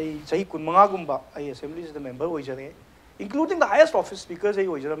आई सही 15 गुंबा आई असेंबली से member होइजरे including the highest office speaker से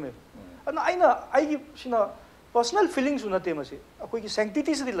होइजरमे अदना आइना आइगी सिना पर्सनल फीलिंग्स नते मसे अखोई की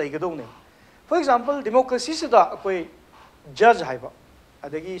सैंक्टिटी से लेगदौने फॉर एग्जांपल डेमोक्रेसी से दा अखोई जज हाइबा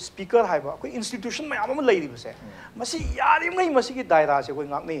अदगी स्पीकर हाइबा अखोई इंस्टीट्यूशन मयाम अम लेरिबसे मसी यारिमै मसी की दायरा से कोई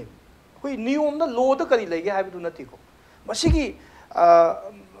गाकने अखोई नियम दा लॉ दा करी लेगे हाइबदु नतिको मसी की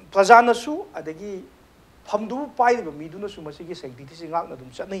प्रजानसु अदगी फमदु पाइरिबा मीदुनसु मसी की सैंक्टिटी से गाकना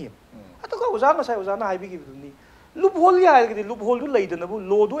दुम चनैय अतका ओजा मसाय ओजाना हाइबिगी बिदुनी लूप होल या हाइगदी लूप होल दु लेदनबु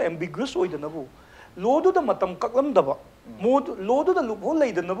लॉ दु एम्बिगुअस ओइदनबु लोदु द मतम ककलम दबा मोद लोदु the loophole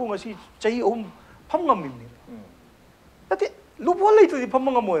लेदनबु ngasi chahi ahum phamngamni tate loophole leitri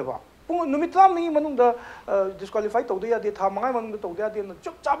phamngamoyba pung numitram ni manung da disqualify tawda ya de tha mangai manung da tawda ya de na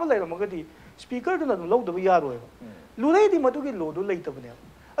chup chapa leiramagadi speaker du na dum lawdaba yaroyba lurei di madugi lodu leitabne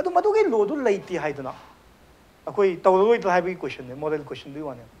adu madugi lodu leiti haidana akoi tawdoi to haibi question ne moral question du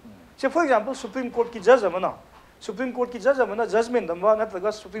wane say for example supreme court ki judge amana Supreme Court की जज अमना judgement दम्बा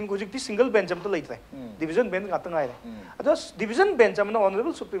नत्रगा supreme court की single bench अमता लेइत्रे division bench गाता गायरे अदस division bench अमना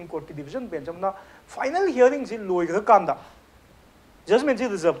honourable supreme court की division bench अमना final hearing से लोइग कांदा judgement से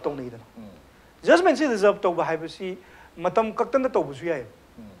reserve तो नहीं दना जजमेंट से रिजर्व तो हाइबसी मतम कक्तन तौबसु याय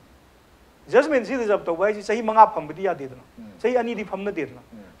जजमेंट से रिजर्व तो बाय सही मंगा फमबदी या देदना सही अनि दि फमन देदना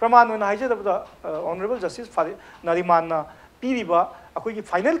प्रमाण होना हाइजे दबदा ऑनरेबल जस्टिस नरिमान पीरिबा अखोई की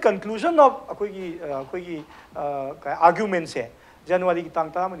फाइनल कंक्लूजन ऑफ अखोई की आर्गुमेंट से जनवरी की तांग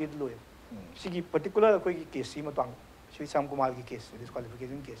ता मदि लोय सिगी पर्टिकुलर अखोई की केस सी मतंग श्री श्यामकुमार की केस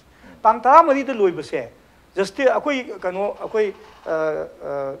डिस्क्वालिफिकेशन केस तांग ता मदि द लोय बसे जस्ट अखोई कनो अखोई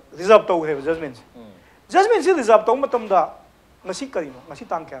रिजर्व तो है जजमेंट से रिजर्व तो मतम दा ngasi karino ngasi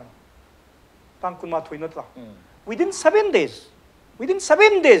tang kya tang kun ma thoi natra within 7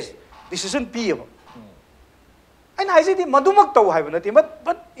 days decision p And I say the Madumak Tau Havanati,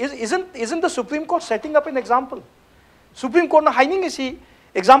 but isn't the Supreme Court setting up an example? Supreme Court na hiding is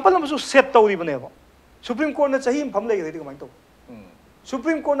example of set Tau Ribaneva. Supreme Court na Sahim Pamlay ready to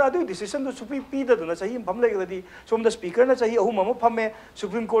Supreme Court na do decision to Supreme Peter na Sahim Pamlay ready. So the Speaker na Sahi Huma Pame,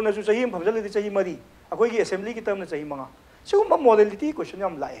 Supreme Court na Sahim Pamlay Sahi Mari, a Kogi Assembly Kitam na Sahimanga. So morality question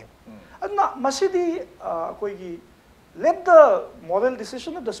am lie. And na Masidi Kogi let the moral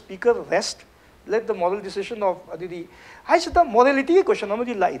decision of the Speaker rest. Let the moral decision of the I said the morality question of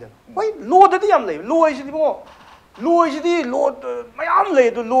the lie. Why law the am lay? Law is the more. Law is the law. My am lay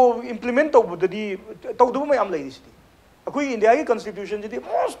the law implement of the talk to my am lay. Akui India Constitution, the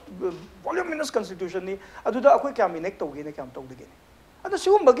most voluminous Constitution, ni adu da akui kam inek tawgi ne kam tawgi ne. And the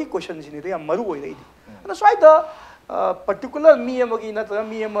same bagi questions in the maru lady. And that's why the particular me amagi nata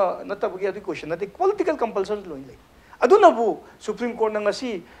me nata bagi question that the political compulsion lo ilay. Aduna bu Supreme Court nang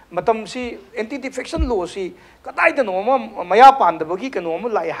si matam si anti-defection law si katay da no maya panda bagi kano mo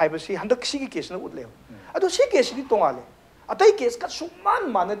lai hai ba si handak si case na udlew. Adu si case di tongale. Atay case ka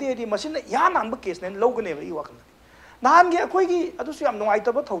suman man di di masin yan an ba case na logane ba iwak. Nahan ge akoi gi adu su yam nongai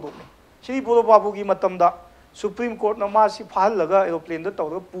ta ba thodok ne Shri Bolo Babu gi matam da Supreme Court na ma si phal laga aeroplane da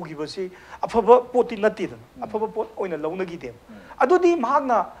tawra pu gi ba si afaba poti nati da afaba pot oina lawna gi dem adu di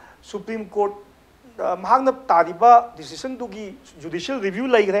mahagna Supreme Court mahagna tariba decision tu gi judicial review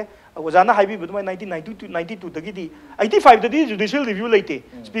lai gre wajana haibi bu 1992 dagi di 85 dagi judicial review laite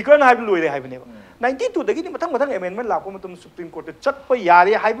speaker na haibi loire haibi ne 92 dagi di mathang amendment la ko matam Supreme Court chat pa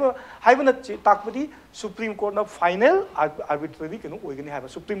yare haiba na takpadi Supreme Court na final arbitrary kenu oigani haiba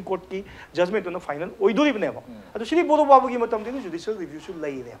Supreme Court ki judgment na final oidori bne ba adu Shri Bolo Babu gi matam di judicial review su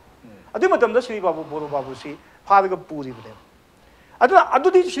lai re adu matam da Shri Bolo Babu si phaga puri bne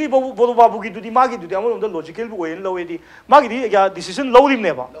adu di Shri Bolo Babu gi du di magi du di amon da logical bu oin lawe di magi di ya decision lawri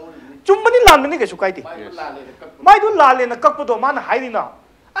bne ba chumani lan bne ke su kai ti mai du lale na kakpo man hairina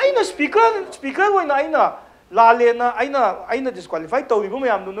aina speaker hoina aina lalena aina disqualify tawribo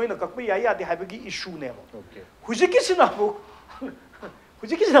mayam no noina kakpa ya ya de haibagi issue ne ba hujiki sina bo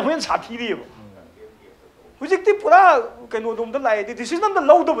hujiki sina mo sathi ri ba hujiki pura keno dum da lai de decision da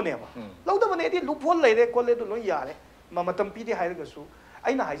law da bane di loophole lai re kolle do lo ya re matam pi di hair ga su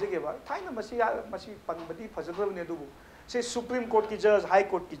aina haije ge ba thaina masi panbadi fajadra ne du se Supreme Court ki judge High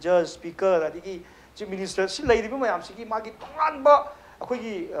Court ki judge speaker adigi chief minister si lai ri ba mayam si ki magi tongan ba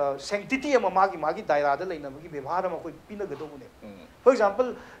अखोई sanctity ama magi daira da leina magi ବ୍ୟବହାର ama koi pina gado ne for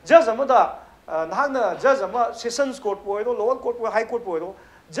example judge ama da nahang judge ama sessions court poiro lower court poiro high court poiro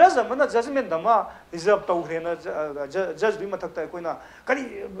judge ama na judgment dama reserve tau hrena judge bi mathak ta koina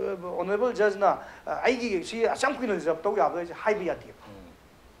kari honorable judge na aigi si asam kuin reserve tau ya ba hai bi ati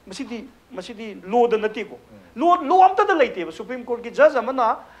masidi law da nati ko law amta da leite Supreme Court ki judge ama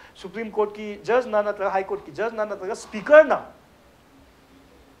na Supreme Court ki judge na na High Court ki judge na na speaker na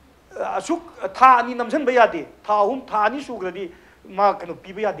asuk tha ani namjan ba yade tha ani sugradi ma kanu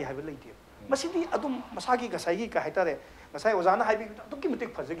pi ba yade haiba leite masidi adum masagi gasai ka haitare gasai ozana haibi to ki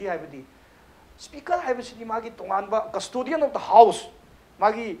mitik phajagi haibidi speaker haiba sidi magi tongan ba custodian of the house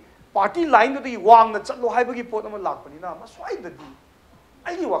magi party line do wang na chatlo haibagi pot ama lakpani na maswai dadi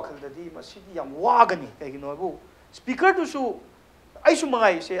ai wakhal dadi masidi yam wagani kai no bu speaker to su ai su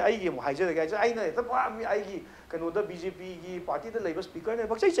mangai se ai gi mo haije ga ai na ta pa mi ai gi kano da BJP की party दा लेबस speaker ने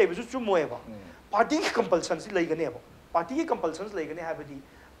बक्सै चैबे सु चुमोए बा party की compulsion सि लेगने बा party की compulsion लेगने हाबदी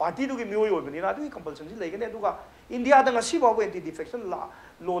party दुगी मियोय ओबनी ना दुगी कंपल्सन सि लेगने दुगा इंडिया दा ngasi बाबो एंटी डिफेक्शन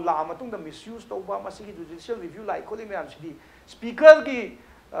लो ला मतुंग दा मिसयूज तौबा मसी की जुडिशियल रिव्यू लाई कोले में आमसी स्पीकर की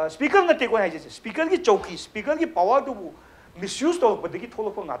नते को हाइजे स्पीकर की चौकी स्पीकर की पावर दुबु मिसयूज तौ बदगी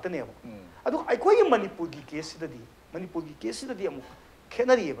थोलप ngaतने बा अदु आइखोय की मणिपुर की केस सिददी अमु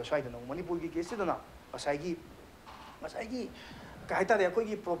खेनरी बा साइड न मणिपुर की case सिदना masagi kaita de koi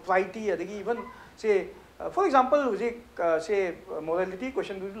ki propriety adagi even say for example say morality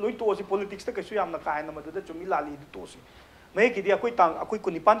question loi to si politics ta kasu yamna kai na madu da chumi lali to si mai ki dia koi tang akoi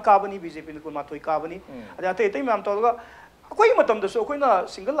kunipan ka bani BJP ne ko ma thoi ka bani ada ate ate mam to ga akoi matam da so koi na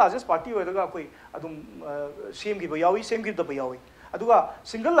single largest party oi da koi adum same gi ba yawi same gi da ba yawi aduga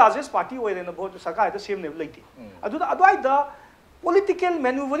single largest party oi na vote sarkar da same ne leiti adu ai da political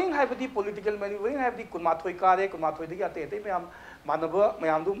maneuvering haibadi kunmathoi kare kunmathoi digi ate mayam manaba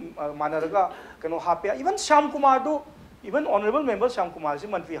mayam du manaraga kano hapya even Shyamkumar do even honorable member Shyamkumar si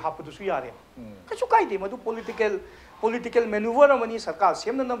mantri hapu su yare kachu kai de madu political maneuver amani sarkar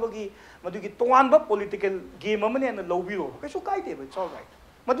semna nabagi madu gi tongan ba political game amane na lobiro kachu kai de it's all right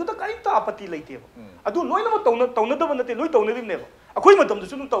madu da kai ta apati leite adu loi na tawna da banate loi tawna dim ne ba akoi matam du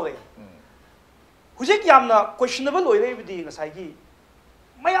su nu tawre hujek yamna questionable oire bidi ngasai gi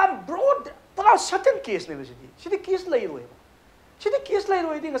mayam broad pura certain case ne sidi case lai roi sidi case lai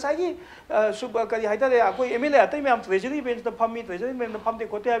roi ding sai gi sub kari haita de akoi MLA atai me am treasury bench da phammi treasury bench da phamde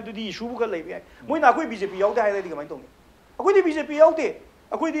kote ha du di issue bu ka lai bi moi na koi BJP yaw da hai di kamai tong akoi di BJP yaw de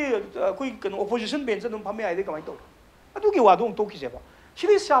akoi di akoi kan opposition bench dum phammi hai di kamai tong adu gi wa dong to ki se ba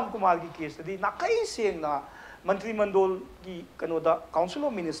sidi Shyamkumar gi case di na kai seng na Mantri Mandol ki kanoda Council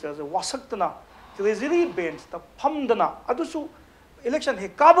of Ministers wasaktana Treasury bench ta phamdana adusu election he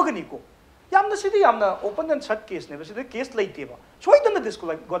kabagani ko yamna sidi yamna open and shut case ne sidi case laite ba soidana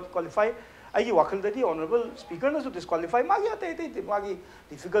disqualify ai gi wakal dadi honorable speaker na so disqualify magi ate magi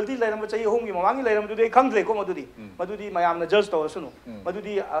difficulty lairam chai home gi mamangi lairam du de khangdre ko madudi mayamna judge to sunu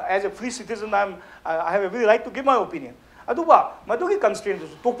madudi as a free citizen I have every right to give my opinion aduba madugi constraint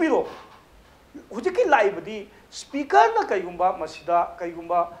to piro Hujiki laibadi speaker na kayumba masida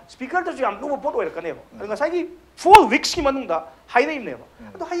kayumba speaker ta jam no pot oir kaneba ngasai 4 weeks ki manungda haidai neba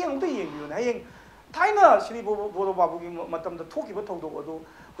adu hayang da yeng yu hayang thaina shri boro babu gi matam da thoki ba thogdo adu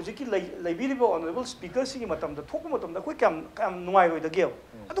hujiki laibiri ba honorable speaker si gi matam da thok matam da koi kam nungai roi da gel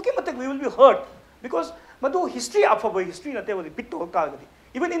adu ki matak we will be hurt because madu history afaba history na te wali bit to ka gadi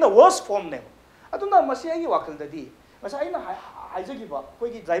even in a worse form neba adu na masia gi wakal da di masai na haijagi ba koi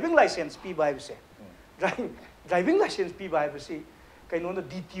gi driving license pi ba se driving license pi ba se kaino na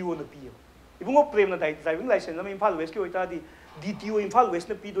DTO na pi ibungo prem na driving license na Imphal West ki oita di DTO Imphal West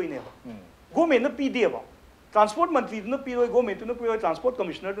na pi doi ne ba government na pi de ba transport mantri na pi doi government na pi doi transport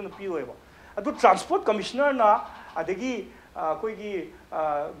commissioner na pi doi ba adu transport commissioner na adagi koi gi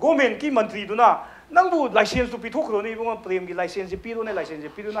government ki mantri du na nangbu license to pi thokro ni ibungo prem gi license pi do ne license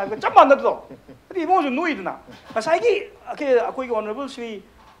pi do na ga cham man do adi ibungo nui du na masai gi akoi gi honorable Shri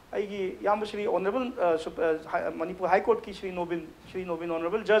Aigi Yam Shri Honorable Manipur High Court ki Shri Nobin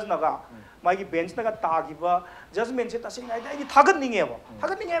Honorable Judge naga magi bench naga tagiba judgment se tasing ai aigi thagat ninge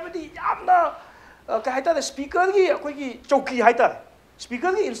ba di yamna ka haita the speaker gi akoi gi chauki haita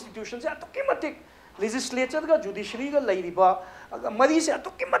speaker gi institution se atok matik legislature ga judiciary ga lairiba mari se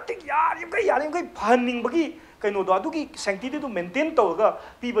atok matik yari ga phanning bagi kaino do adu gi sanctity to maintain to ga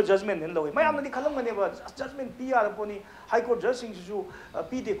piba judgment nen lowe mayam ni khalam mane ba judgment pi ar poni high court judge sing ju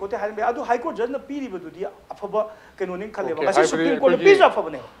pi de kote har me adu high court judge na pi ri bu di afaba kaino nin khale ba asi supreme court pi ja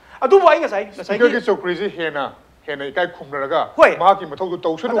afaba ne adu ba inga sai gi so crazy hena kai khumraga ma ki mathau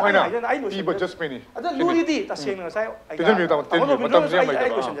to sunu haina piba judgment ni adu luri di ta seng sai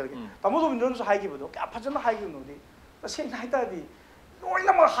tamo Robindro so hai gi bu ka phajana hai gi no di ta seng hai ta di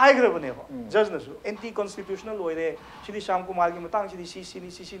loina ma hai gra bane ba judge na su anti constitutional loire Shri Shyamkumar gi matang Shri CC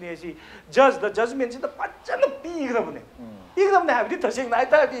ne si judge the judgment the pachana pi gra bane ha di thasing na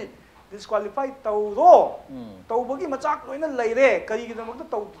ta di disqualify tau ro tau bagi machak loina leire kari gi namak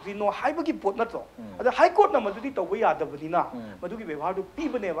tau dino hai bagi pot na to ada high court na madu di tau ya da bani na madu gi ବ୍ୟବहार du pi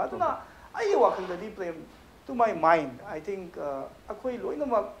bane ba na ai wa khal da di prem to my mind I think akoi loina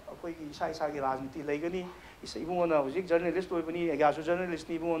ma akoi gi sai gi rajniti leigani is ibungona hojik journalist oibani agasu journalist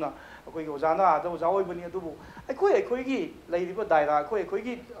ni ibungona akoi gi ojana ada oja oibani adubu akoi gi leiriba daira akoi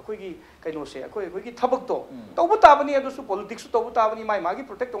gi kaino se akoi gi thabak to tawbu tabani adusu politics tawbu tabani mai magi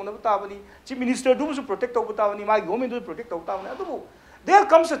protect tawna tabani chief minister du su protect tawbu tabani mai government du protect tawbu tabani adubu there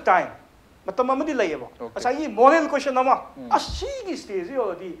comes a time matam amadi layeba asai moral question ama asi gi stage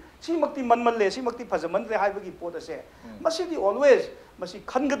yo di si makti manman le si makti phajaman le haibagi pot ase masi di always masi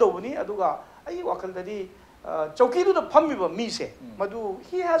khanga dawni aduga ai wakal dadi chauki du phammiba mi se madu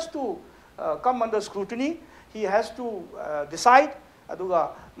he has to come under scrutiny he has to decide aduga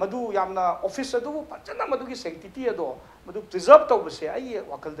madu yamna office adu pachana madu gi sanctity ado madu preserve tawbase ai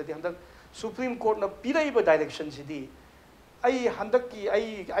wakal dadi handak Supreme Court na piraiba direction sidi ai handak ki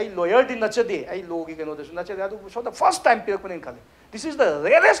ai lawyer din nachade ai law gi kano dasu nachade adu so the first time pirakpanen khale this is the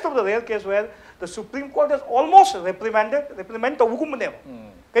rarest of the rare case where the Supreme Court has almost reprimand to hukum ne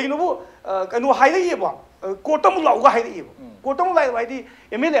kai no bu kanu haidai ba courtam law ga haidai ba courtam lai wai di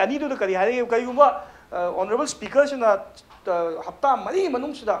MLA ani du kari haidai kai ba honorable speaker sina hafta mari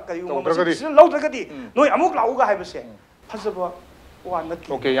manung sida kai ma law dragadi noi amuk law ga haibase phajaba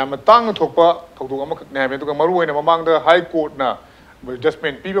Okay, yam tang thokpa thokdu ama ne me to maru oina mamang da high court na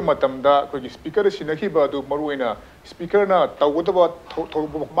judgment piba matam da koi speaker sinakhi ba du maru oina speaker na tawdaba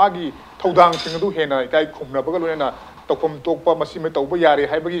magi thodang sing du hena kai khumna ba loina tokom tokpa masi me tawba yare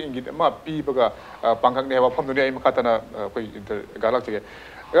hai bagi ingit ma pi ba pangkhak ne ba pham du ne ai makata na koi galak che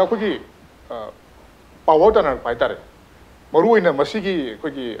ga koi gi power ta na pai tare maru oina masi gi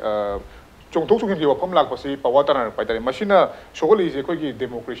koi gi Chong Tok Sung Ki Wapam Lak Pasi Pawatana Paitari Machina Shogoli is a Kogi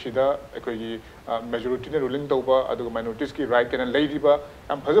democracy da Kogi majority ruling Toba, other minorities ki right and lady ba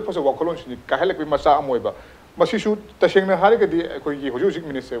and Pasa Wakolon Kahalak Masa Amoeba. मसीसु तसेंगना हारगदि अखोइगी हुजुजिक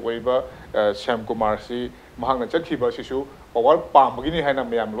minister ओइबा Shyamkumar C महांगना चखिबा Sissu power पामबगिनी हाइना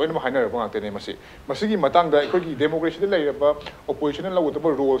मयाम लोइना हाइनरबा ngakte ne masigi matangda अखोइगी democracy they लैरबा opposition लवदबा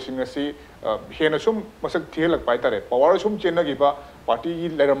role सिंग असि हेना सुम मसक थेलक पाइतारे power सुम चेनगिबा party की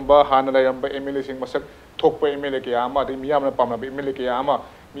लैरंबा हाना लैरंबा MLA सिंग मसक थोकपा MLA के आमा दे मियाम ना पामना MLA के आमा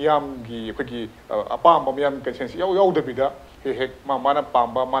मियाम की अखोइगी अपाम मियाम कंसेंस याउदबिदा हे हे माना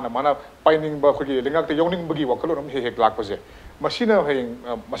पाम्बा माना पाइनिंग बा खुगी लिंगाक ते योनिंग बगी वखलो हे हे लाक पजे मसीना हें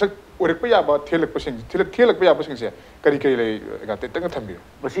मसक ओरक याबा थेलक पसिंग थेलक याबा सिंग से करी करी ले गाते तंग थम्बी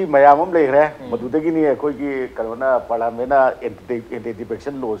मसी मयामम लेखरे मदुदगिनी अखोइगी corona parliament anti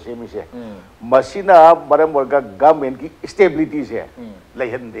defection law से मिसे मसीना मरम वर्गा गवर्नमेंट की स्टेबिलिटी से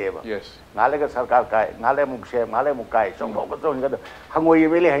लेहनदेबा यस नालेगा सरकार का नाले मुक्से नाले मुकाय सोंगो सोंग हंगोई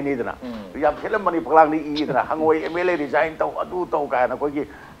एमएलए हाइनीदना या फिल्म मनी फलांग नी इदना हंगोई एमएलए रिजाइन तो अदु तो का ना कोई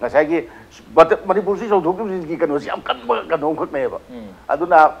ngसाइगी मणिपुर से चौथोकी कनो से याम कनो खटनेबा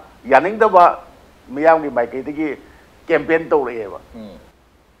अदुना यानिंगदबा मियाम की माइकैदगी कैंपेन तौरेबा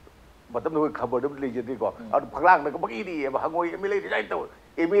मतम नो खबर दब लेजेदीको अदु फलांग न बगीदीबा हंगोई एमएलए रिजाइन तो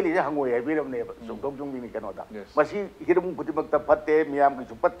एमएलए से हंगोई हाइबिरमनेबा चौथोक जुंगनी कनोदा मसी हिरम कुतिमक्ता फत्ते मियाम की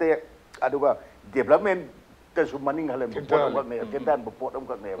सुपत्ते अदुगा डेवलपमेंट तसु मनिंग हलम पोट ने तेंदान पोट अम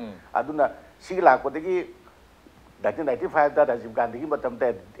कने अदुना सी लाकपदगी 1995 दा राजीव गांधी की मतम ते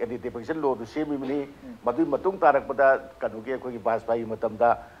एंटी डिफेक्शन लॉ दु सेमी मिनी मदुई मतुंग तारकपदा कनु के कोई बाजपाई मतम दा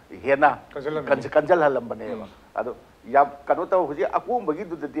हेना कंजल हलम बनेबा अदु या कनु तो हुजी अकुम बगी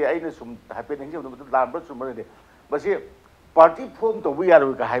दुदती आइने सुम हैपेनिंग जे मदु लान ब सुम रे बसी पार्टी फॉर्म तो भी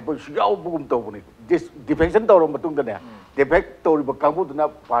यारो का हाइपर सुयाव बुगुम तो बने डिफेक्शन तो मतुंग दने डिफेक्ट तो बकाबु दुना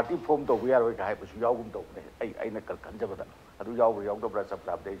पार्टी फॉर्म तो भी यारो का हाइपर सुयाव गुम तो बने आइने कंजबदा अदु याव याव तो ब्रा सब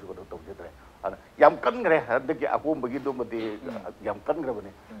सब दे जो तो जेतरे अन याम कनगरे हदके अकुम बगी दु मते याम कनगरे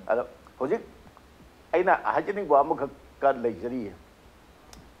बने अद होजि आइना हाजनिंग बो अमख का लेजरी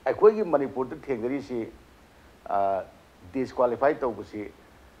अखोई मणिपुर द थेंगरी से डिस्क्वालीफाई तो बसी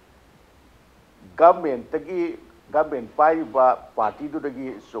गवर्नमेंट पाइबा पार्टी दुदगी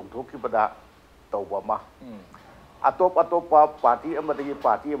सोंथोखिबदा तौबमा अतोप पार्टी अमदगी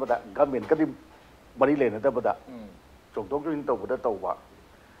पार्टी अमदा गवर्नमेंट कदी मरी लेनदबदा सोंथोक जुइन तौबदा तौबा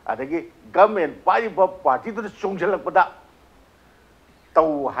अदगी गवर्नमेंट पाइबा पार्टी दुद सोंझलकबदा तौ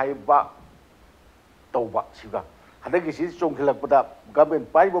हाइबा तौबा सिगा हदगी सि सोंझलकबदा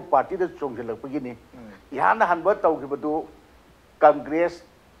गवर्नमेंट पाइबा पार्टी दुद सोंझलकबगिनी याना हनबा तौखिबदु कांग्रेस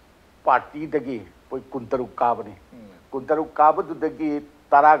पार्टी दगी कोई कुंतरुक काबनी कुंतरुक काबदुदगी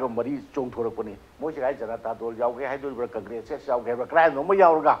तराग मरी चोंथोरकपनी मोसे हाय जरा तादोल यावगे हायदोल कांग्रेस से यावगे क्राय नोम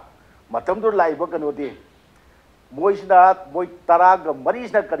यावरगा मतमदु लाइबा कनोदी मोइसना मोइ तराग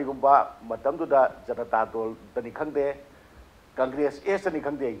मरीसना करिगुंबा मतमदुदा जनता दल दनि खंदे कांग्रेस एस नि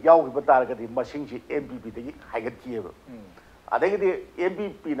खंदे यावगिबा तारगदी मसिंगसी एमपीपी दगी हाइगतकियेबा अदगी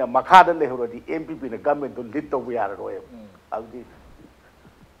एमपीपी ना मखाद लेहरोदी एमपीपी ना गवर्नमेंट दु लीड तौबा याररोय अदगी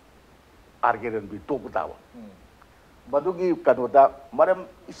आर्गेरन भी तोपतावा मधुगी कनोदा मरम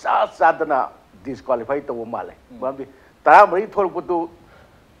इसा साधना डिस्क्वालीफाई तो माले मरम तरा मरी थोरपुतु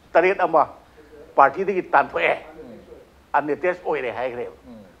तरेत अमा पार्टी दगी तानथोए अननेटेस ओइरे हाइग्रे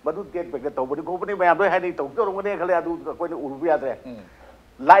मधु डेट बेक तौबदि गोबनि मयाम दोय हाइनि तौतोरंगने खले अदु कोइने उरुबि याद्रे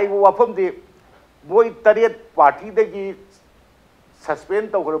लाइव वाफम दि मोइ Taret party दगी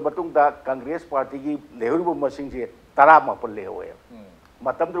suspend तौखर मतुंगदा Congress party की लेहरुबो मसिंगजे तरा मापन लेहोए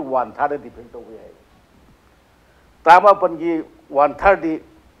मतम दु 1/3 डिफेंड तौबे है तामापन की 1/3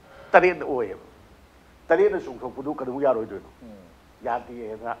 तरेत ओए तरेत सुंथोपुदु कदु यारोय दोनो याति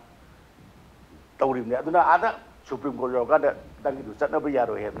हेना तौरिबने अदुना आदा सुप्रीम कोर्ट योगा दा तंगी दु चतनबा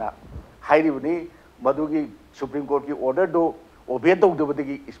यारोय हेना हाइरिबनी मधुगी सुप्रीम कोर्ट की ऑर्डर दो ओबे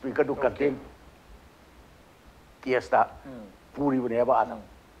तौदबदगी स्पीकर दु कंटेन केसता पूरीबने बा आदा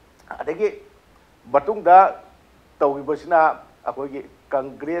अदगी मतुंगदा तौरिबसिना अखोगी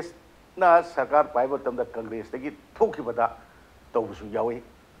कांग्रेस ना सरकार पाइब तमदा कांग्रेस दगी थोखिबदा तौबसु यावे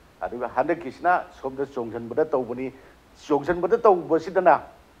अदुगा हंदकिसना सोमदा चोंगजनबदा तौबनी चोंगजनबदा तौबसिदना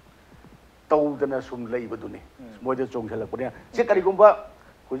तौदना सुम लेइबदुनी मोइदा चोंगजलकपने से करिगुंबा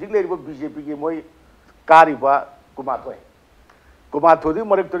हुजिक लेरिबो बीजेपी की मोइ कारिबा कुमाथोदी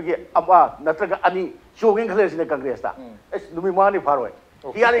मरक्तुगी अबा नत्रगा अनि चोंगिंग खलेसिने कांग्रेस ता एस नुमि मानि फारोय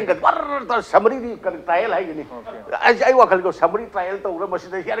हियरिंग का बर समरी दी ट्रायल है गनी आई वखल को समरी ट्रायल तो रे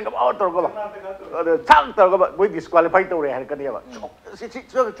मसिद हियरिंग का और तोरगो थांग तोरगो बोय डिस्क्वालीफाई तो रे हर कनेबा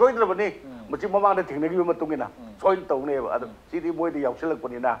चोइद्र बने मचि ममांग द थिंगनेगी मतुंगिना चोइन तौनेबा अद सिदी बोय दी यावसलक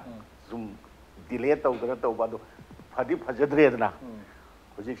बनिना जुम डिले तौदना तौबा दो फदि फजद्रेदना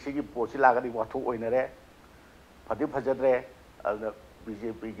हुजिक सिगी पोसि लागadi वाथो ओइनरे फदि फजद्रे अद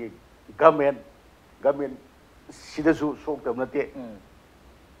बीजेपी की government सिदसु सोक्तब नते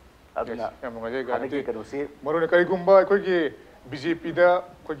aduna ngai ga kanu se marone kari gumba khoi gi BJP da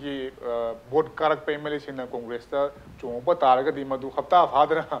khoi gi vote karak pe MLA sina Congress da chongba taraga di madu hafta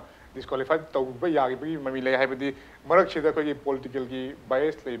phadana disqualified tawba yagi bi mami lei haibadi marak sida khoi gi political gi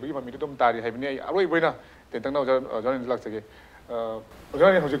bias lei bi mami dum tari haibni aroi boina tentang na jan lak sage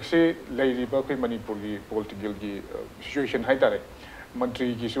jan hojik se lei ri ba khoi Manipur gi political gi situation hai tare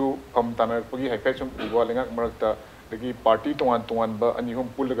mantri gi su pham tanar pagi haifet sum uwa lengak marak ta lagi party tongan ba ani hom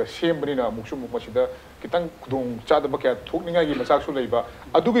pulaga sembani na muksu mukmasida kitang khudong chadaba kya thokninga gi masak su leiba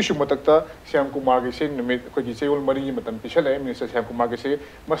adugi su matakta Shyamkumar gi se numit khoi cheol mari gi matam pisale minister Shyamkumar gi se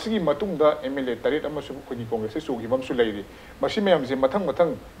masigi matungda MLA tarit amasu khoi Congress su gi bam su leiri masi mayam se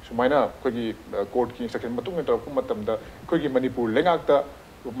mathang sumaina khoi court ki instruction matung na tor matam da khoi Manipur lengak ta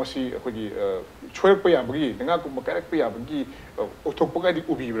masi khoi choyak pa yabagi lengak ku makarak pa yabagi othok pa gi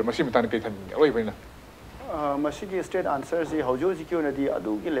ubi masi matan kai than roi baina masigi state answer si haujo si kyo na di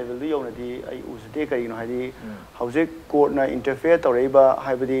adu ki level du yau na di ai usde kari no hadi hauze court na interfere toreba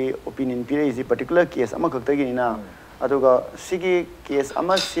haibadi opinion pire is particular case ama khakta gi na aduga sigi case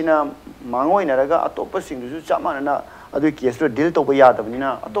ama sina mangoi na raga atopa sing du chama na adu case ro deal to ba ya da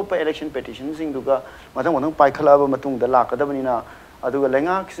na atopa election petition sing du ga mathang pai khala ba matung da la ka da na aduga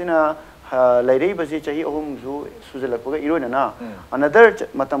lenga sina lairei basi chahi ahum zu sujalakpaga iroina na another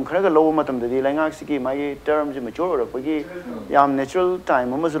matam kharaga low matam dadi lengak siki mai term ji mature orapagi yam natural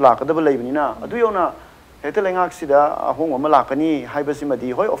time ama zu lakadaba leibani na adu yona heta lengak sida ahong ama lakani haibasi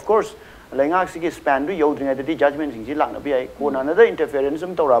madi hoi of course lengak siki span du yodringa dadi judgment sing ji lakna bi ai ko another interference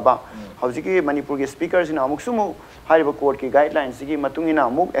um toraba haujiki Manipur ge speakers in amuk sumu hariba court ki guidelines sigi matungina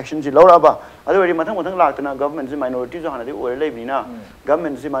amuk action ji loraba adu ri mathang laktana government ji minority jo hanadi ore leibani na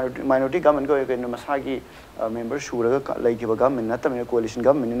government ji minority government ko ke masagi member shuraga laikiba government na tamina coalition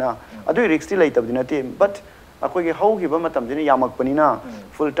government na adu risk ti laitabdina te but akoi ge hau gi ba matam jini yamak panina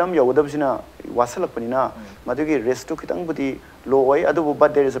full term yodab sina wasalak panina madugi rest to kitang budi low oi adu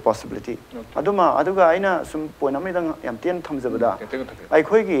but there is a possibility aduma aduga aina sum point amri dang yam tian thamjabada ai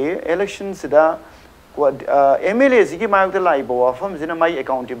khoi gi election sida MLA sigi mayok de lai bo fam jina mai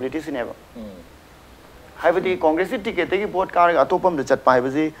accountability sineba haibadi congress ticket gi vote kar atopam de chat pai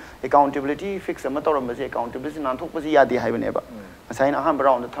baji accountability fix ama toram baji accountability nan thok baji yadi haibaneba asain aham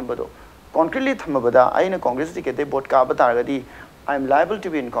round thambado concretely thamabada aina congress ticket de vote ka bataragadi I am liable to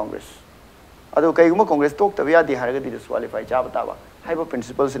be in congress adu kaiguma congress tok tabi yadi haragadi disqualify cha bataba haiba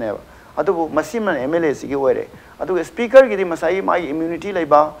principles neba adu masimna MLA sigi oire adu speaker gi di masai mai immunity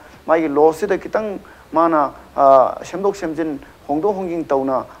laiba mai law se da kitang mana semdok semjin hongdo honging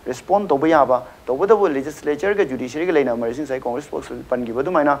tauna respond to ba tobada legislature ga judiciary ga leina marising sai congress spokesperson pan gi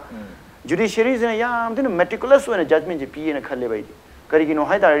badu maina judiciary is yam din meticulous when judgment ji pi na khalle bai kari gi no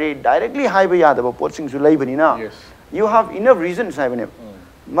hai dari directly hai ba yada ba pot sing su lai bani na you have enough reasons hai bane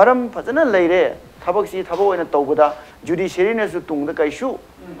maram phajana leire thabak si thabo oina tobada judiciary ne su tung da kai shu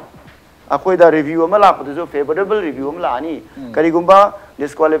akoi da review ama la padu favorable review ama la ani kari gumba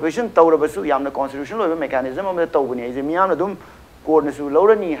disqualification tawrabasu yamna constitutional loiba mechanism ama tawbani ai je miyamna dum court ne su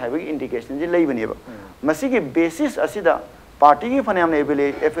lorani haibagi indication ji leibani ba masigi basis asida party gi phanayam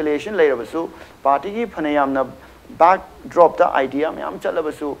affiliation leirabasu party gi phanayam backdrop the idea mayam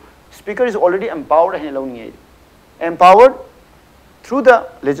chalabasu speaker is already empowered and alone empowered through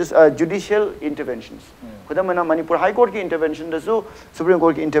the judicial interventions kudamana Manipur High Court ki intervention dasu Supreme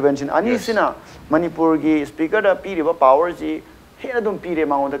Court ki intervention ani sina Manipur ki speaker da piriba powers ji hena dum pire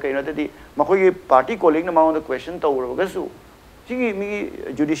maung da kaina tadi makoi ki party colleague na maung da question tawra gasu ji mi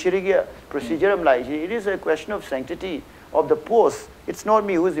judiciary ki procedure am lai it is a question of sanctity of the post it's not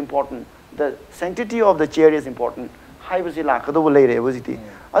me who is important the sanctity of the chair is important high was la kadu lai re wasiti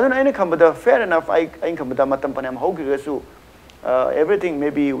aduna aina khambada fair enough I khambada matam panam ho gi gasu everything may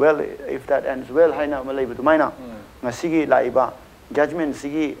be well if that ends well haina malai bu maina ngasigi laiba judgment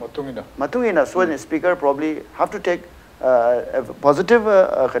sigi matungina so the speaker probably have to take a positive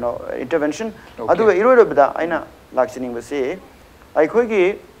intervention adu irodo bida aina lakshining base ai khoi gi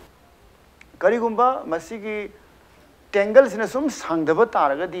karigumba masigi tangle sina sum sangdaba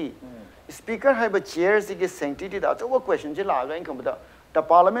taragadi speaker have a chair sigi sanctity da so question ji laga income the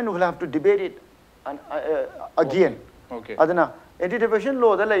parliament will have to debate it and again okay adana anti-defection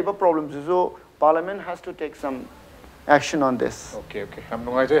law da labor problems so parliament has to take some action on this okay am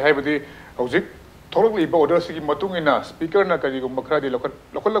nungai jai haibadi hojik thorok liba order sigi matung ina speaker na kari gumba khra di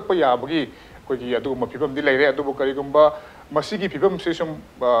lokal lakpa ya bagi koi gi adu ma phibam di leire adu kari gumba masigi phibam se sum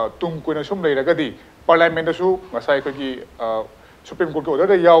tum koina sum leiraga di parliament da su ngasai koi gi Supreme Court order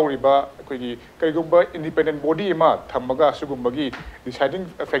da yauriba koi gi kari gumba independent body ma thamaga sugumba gi deciding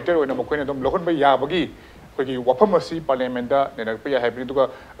factor oina mo koina dum lokon ba ya bagi ꯑꯩꯈꯣꯏꯒꯤ ꯋꯥꯐꯝ ꯑꯁꯤ ꯄꯥꯔꯂꯤꯌꯥꯃꯦꯟꯗ ꯅꯩꯅꯔꯛꯄ ꯌꯥꯏ ꯍꯥꯏꯕꯅꯤ ꯑꯗꯨꯒ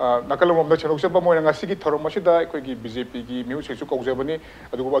ꯅꯥꯀꯜꯂꯣꯝꯗ ꯁꯦꯝꯗꯣꯛꯆꯕ ꯃꯣꯏꯅ ꯉꯁꯤꯒꯤ ꯊꯧꯔꯝ ꯑꯁꯤꯗ ꯑꯩꯈꯣꯏꯒꯤ ꯕꯤꯖꯦꯄꯤꯒꯤ ꯃꯤꯍꯨꯠꯁꯤꯡꯁꯨ ꯀꯧꯖꯕꯅꯤ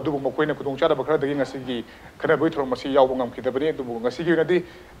ꯑꯗꯨꯕꯨ ꯃꯈꯣꯏꯅ ꯈꯨꯗꯣꯡꯆꯥꯗꯕ ꯈꯔꯗꯒꯤ ꯉꯁꯤꯒꯤ ꯈꯟꯅꯕꯒꯤ ꯊꯧꯔꯝ ꯑꯁꯤ ꯌꯥꯎꯕ ꯉꯝꯈꯤꯗꯕꯅꯤ ꯑꯗꯨꯕꯨ ꯉꯁꯤꯒꯤ ꯑꯣꯏꯅꯗꯤ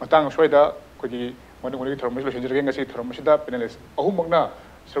ꯃꯇꯥꯡ ꯑꯁ꯭ꯋꯥꯏꯗ ꯑꯩꯈꯣꯏꯒꯤ ꯃꯅꯨꯡꯒꯤ ꯊꯧꯔꯝ ꯑꯁꯤ ꯂꯣꯏꯁꯤꯟꯖꯔꯒꯦ ꯉꯁꯤ ꯊꯧꯔꯝ ꯑꯁꯤꯗ ꯄꯦꯅꯦꯂꯤꯁ ꯑꯍꯨꯝꯃꯛꯅ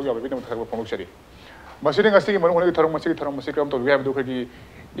ꯁꯔꯨꯛ ꯌꯥꯕꯒꯤꯗꯃꯛꯇ ꯊꯥꯒꯠꯄ ꯐꯣꯡꯗꯣꯛꯆꯔꯤ ꯃꯁꯤꯗ ꯉꯁꯤꯒꯤ ꯃꯅꯨꯡꯒꯤ ꯊꯧꯔꯝ ꯑꯁꯤ ꯀꯔꯝ ꯇꯧꯒꯦ ꯍꯥꯏꯕꯗꯨ ꯑꯩꯈꯣꯏꯒꯤ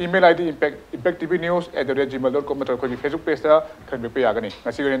ꯏꯃꯦꯜ ID impacttv@gmail.com ꯅꯠꯇ꯭ꯔꯒ ꯑꯩꯈꯣꯏꯒꯤ ꯐꯦꯁꯕꯨꯛ ꯄꯦꯖꯇ ꯈꯟꯕꯤꯔꯛꯄ ꯌꯥꯒꯅꯤ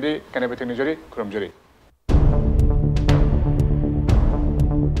ꯉꯁꯤꯒꯤ ꯑꯣꯏꯅꯗꯤ ꯀꯥꯏꯅꯕ ꯊꯦꯡꯅꯖꯔꯤ ꯈꯨꯔꯨꯝꯖꯔꯤ